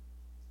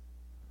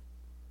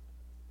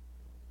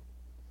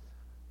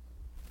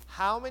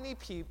 How many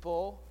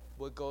people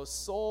would go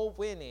soul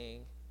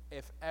winning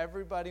if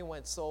everybody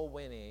went soul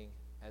winning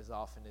as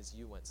often as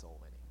you went soul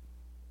winning?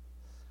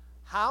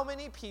 How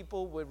many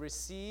people would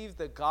receive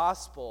the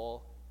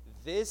gospel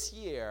this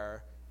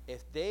year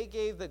if they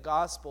gave the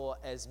gospel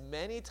as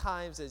many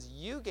times as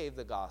you gave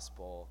the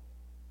gospel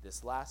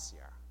this last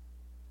year?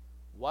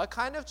 What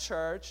kind of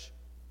church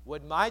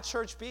would my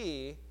church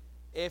be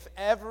if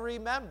every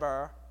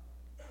member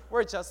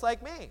were just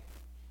like me?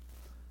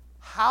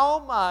 How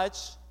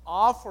much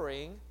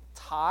offering,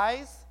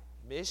 tithes,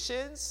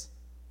 missions,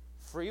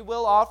 free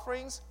will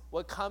offerings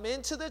would come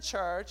into the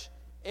church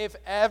if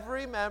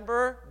every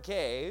member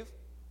gave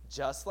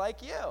just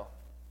like you?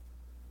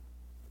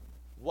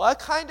 What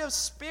kind of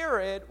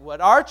spirit would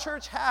our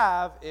church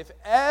have if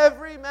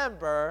every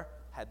member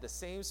had the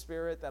same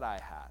spirit that I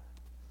had?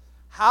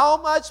 How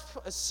much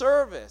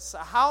service,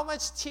 how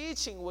much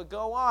teaching would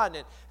go on?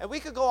 And we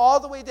could go all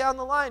the way down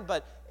the line,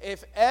 but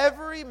if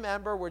every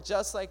member were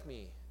just like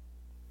me,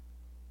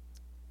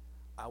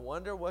 I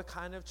wonder what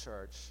kind of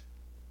church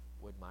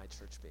would my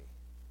church be?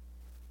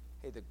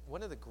 Hey,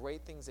 one of the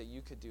great things that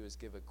you could do is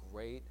give a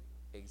great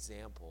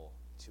example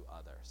to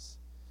others.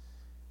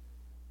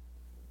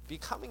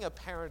 Becoming a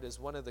parent is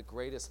one of the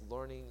greatest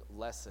learning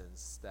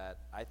lessons that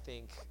I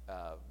think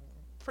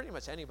pretty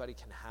much anybody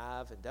can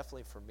have, and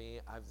definitely for me,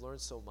 I've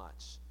learned so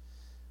much.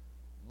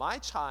 My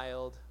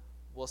child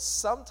will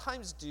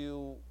sometimes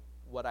do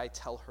what I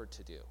tell her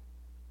to do,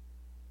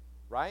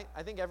 right?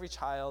 I think every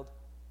child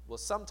will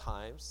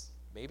sometimes,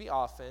 maybe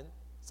often,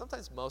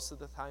 sometimes most of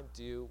the time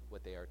do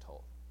what they are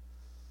told.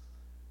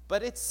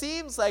 But it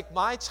seems like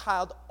my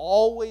child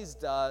always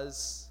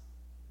does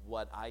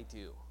what I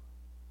do.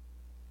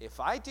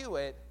 If I do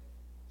it,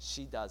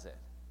 she does it.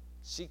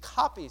 She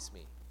copies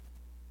me.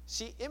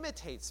 She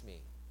imitates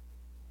me.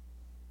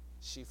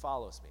 She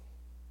follows me.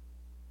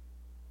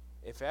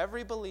 If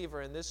every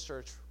believer in this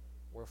church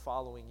were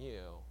following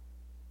you,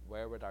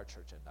 where would our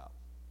church end up?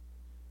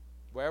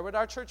 Where would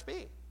our church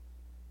be?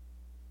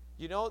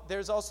 You know,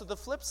 there's also the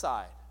flip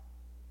side.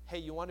 Hey,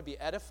 you want to be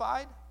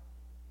edified?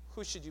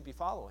 Who should you be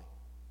following?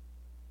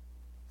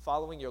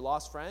 Following your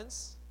lost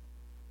friends?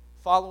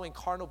 Following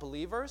carnal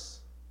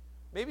believers?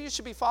 Maybe you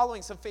should be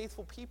following some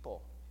faithful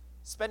people,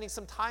 spending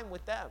some time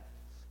with them.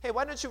 Hey,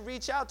 why don't you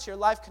reach out to your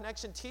Life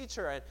Connection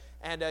teacher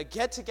and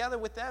get together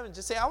with them and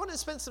just say, I want to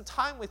spend some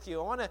time with you.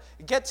 I want to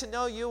get to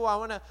know you. I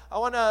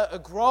want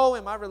to grow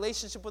in my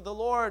relationship with the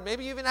Lord.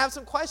 Maybe you even have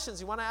some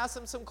questions. You want to ask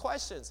them some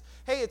questions.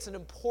 Hey, it's an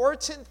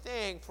important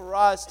thing for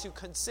us to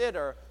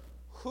consider,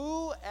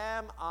 who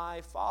am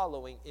I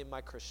following in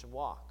my Christian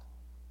walk?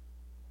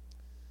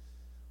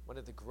 One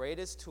of the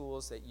greatest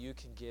tools that you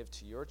can give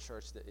to your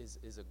church that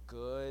is a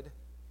good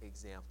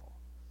example.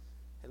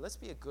 Hey, let's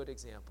be a good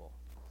example.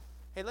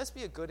 Hey, let's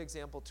be a good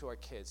example to our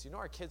kids. You know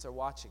our kids are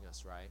watching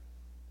us, right?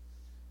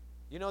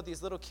 You know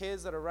these little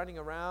kids that are running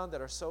around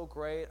that are so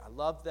great. I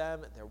love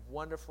them. They're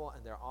wonderful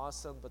and they're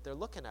awesome, but they're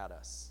looking at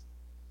us.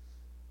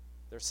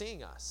 They're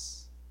seeing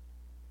us.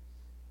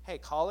 Hey,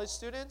 college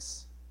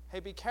students,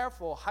 hey, be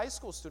careful. High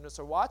school students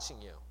are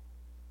watching you.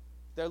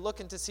 They're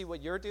looking to see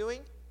what you're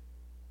doing.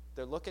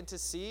 They're looking to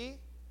see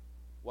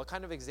what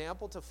kind of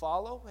example to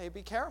follow. Hey,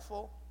 be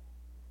careful.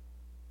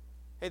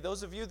 Hey,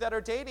 those of you that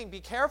are dating,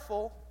 be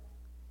careful.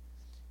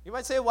 You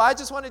might say, well, I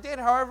just want to date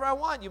however I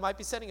want. You might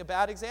be setting a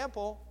bad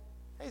example.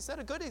 Hey, set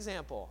a good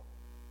example.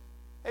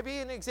 Hey, be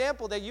an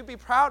example that you'd be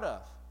proud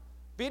of.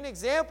 Be an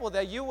example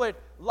that you would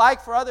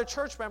like for other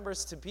church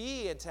members to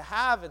be and to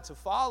have and to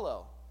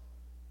follow.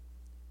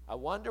 I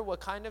wonder what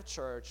kind of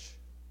church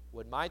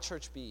would my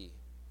church be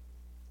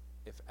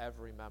if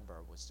every member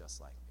was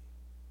just like me.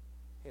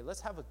 Hey,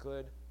 let's have a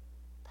good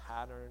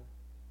pattern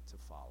to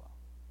follow.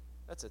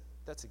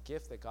 That's a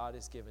gift that God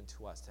has given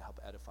to us to help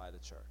edify the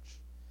church.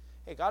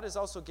 Hey, God has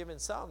also given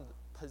some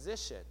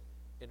position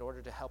in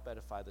order to help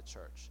edify the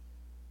church.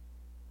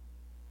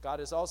 God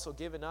has also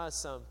given us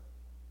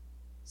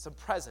some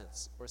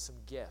presents or some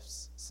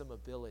gifts, some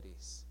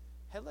abilities.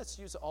 Hey, let's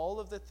use all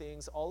of the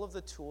things, all of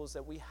the tools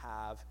that we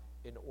have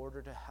in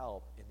order to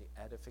help in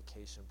the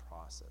edification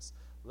process.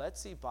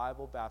 Let's see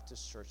Bible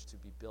Baptist Church to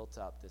be built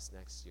up this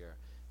next year,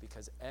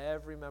 because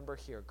every member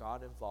here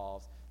got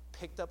involved,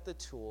 picked up the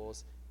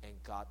tools, and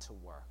got to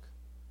work.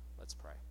 Let's pray.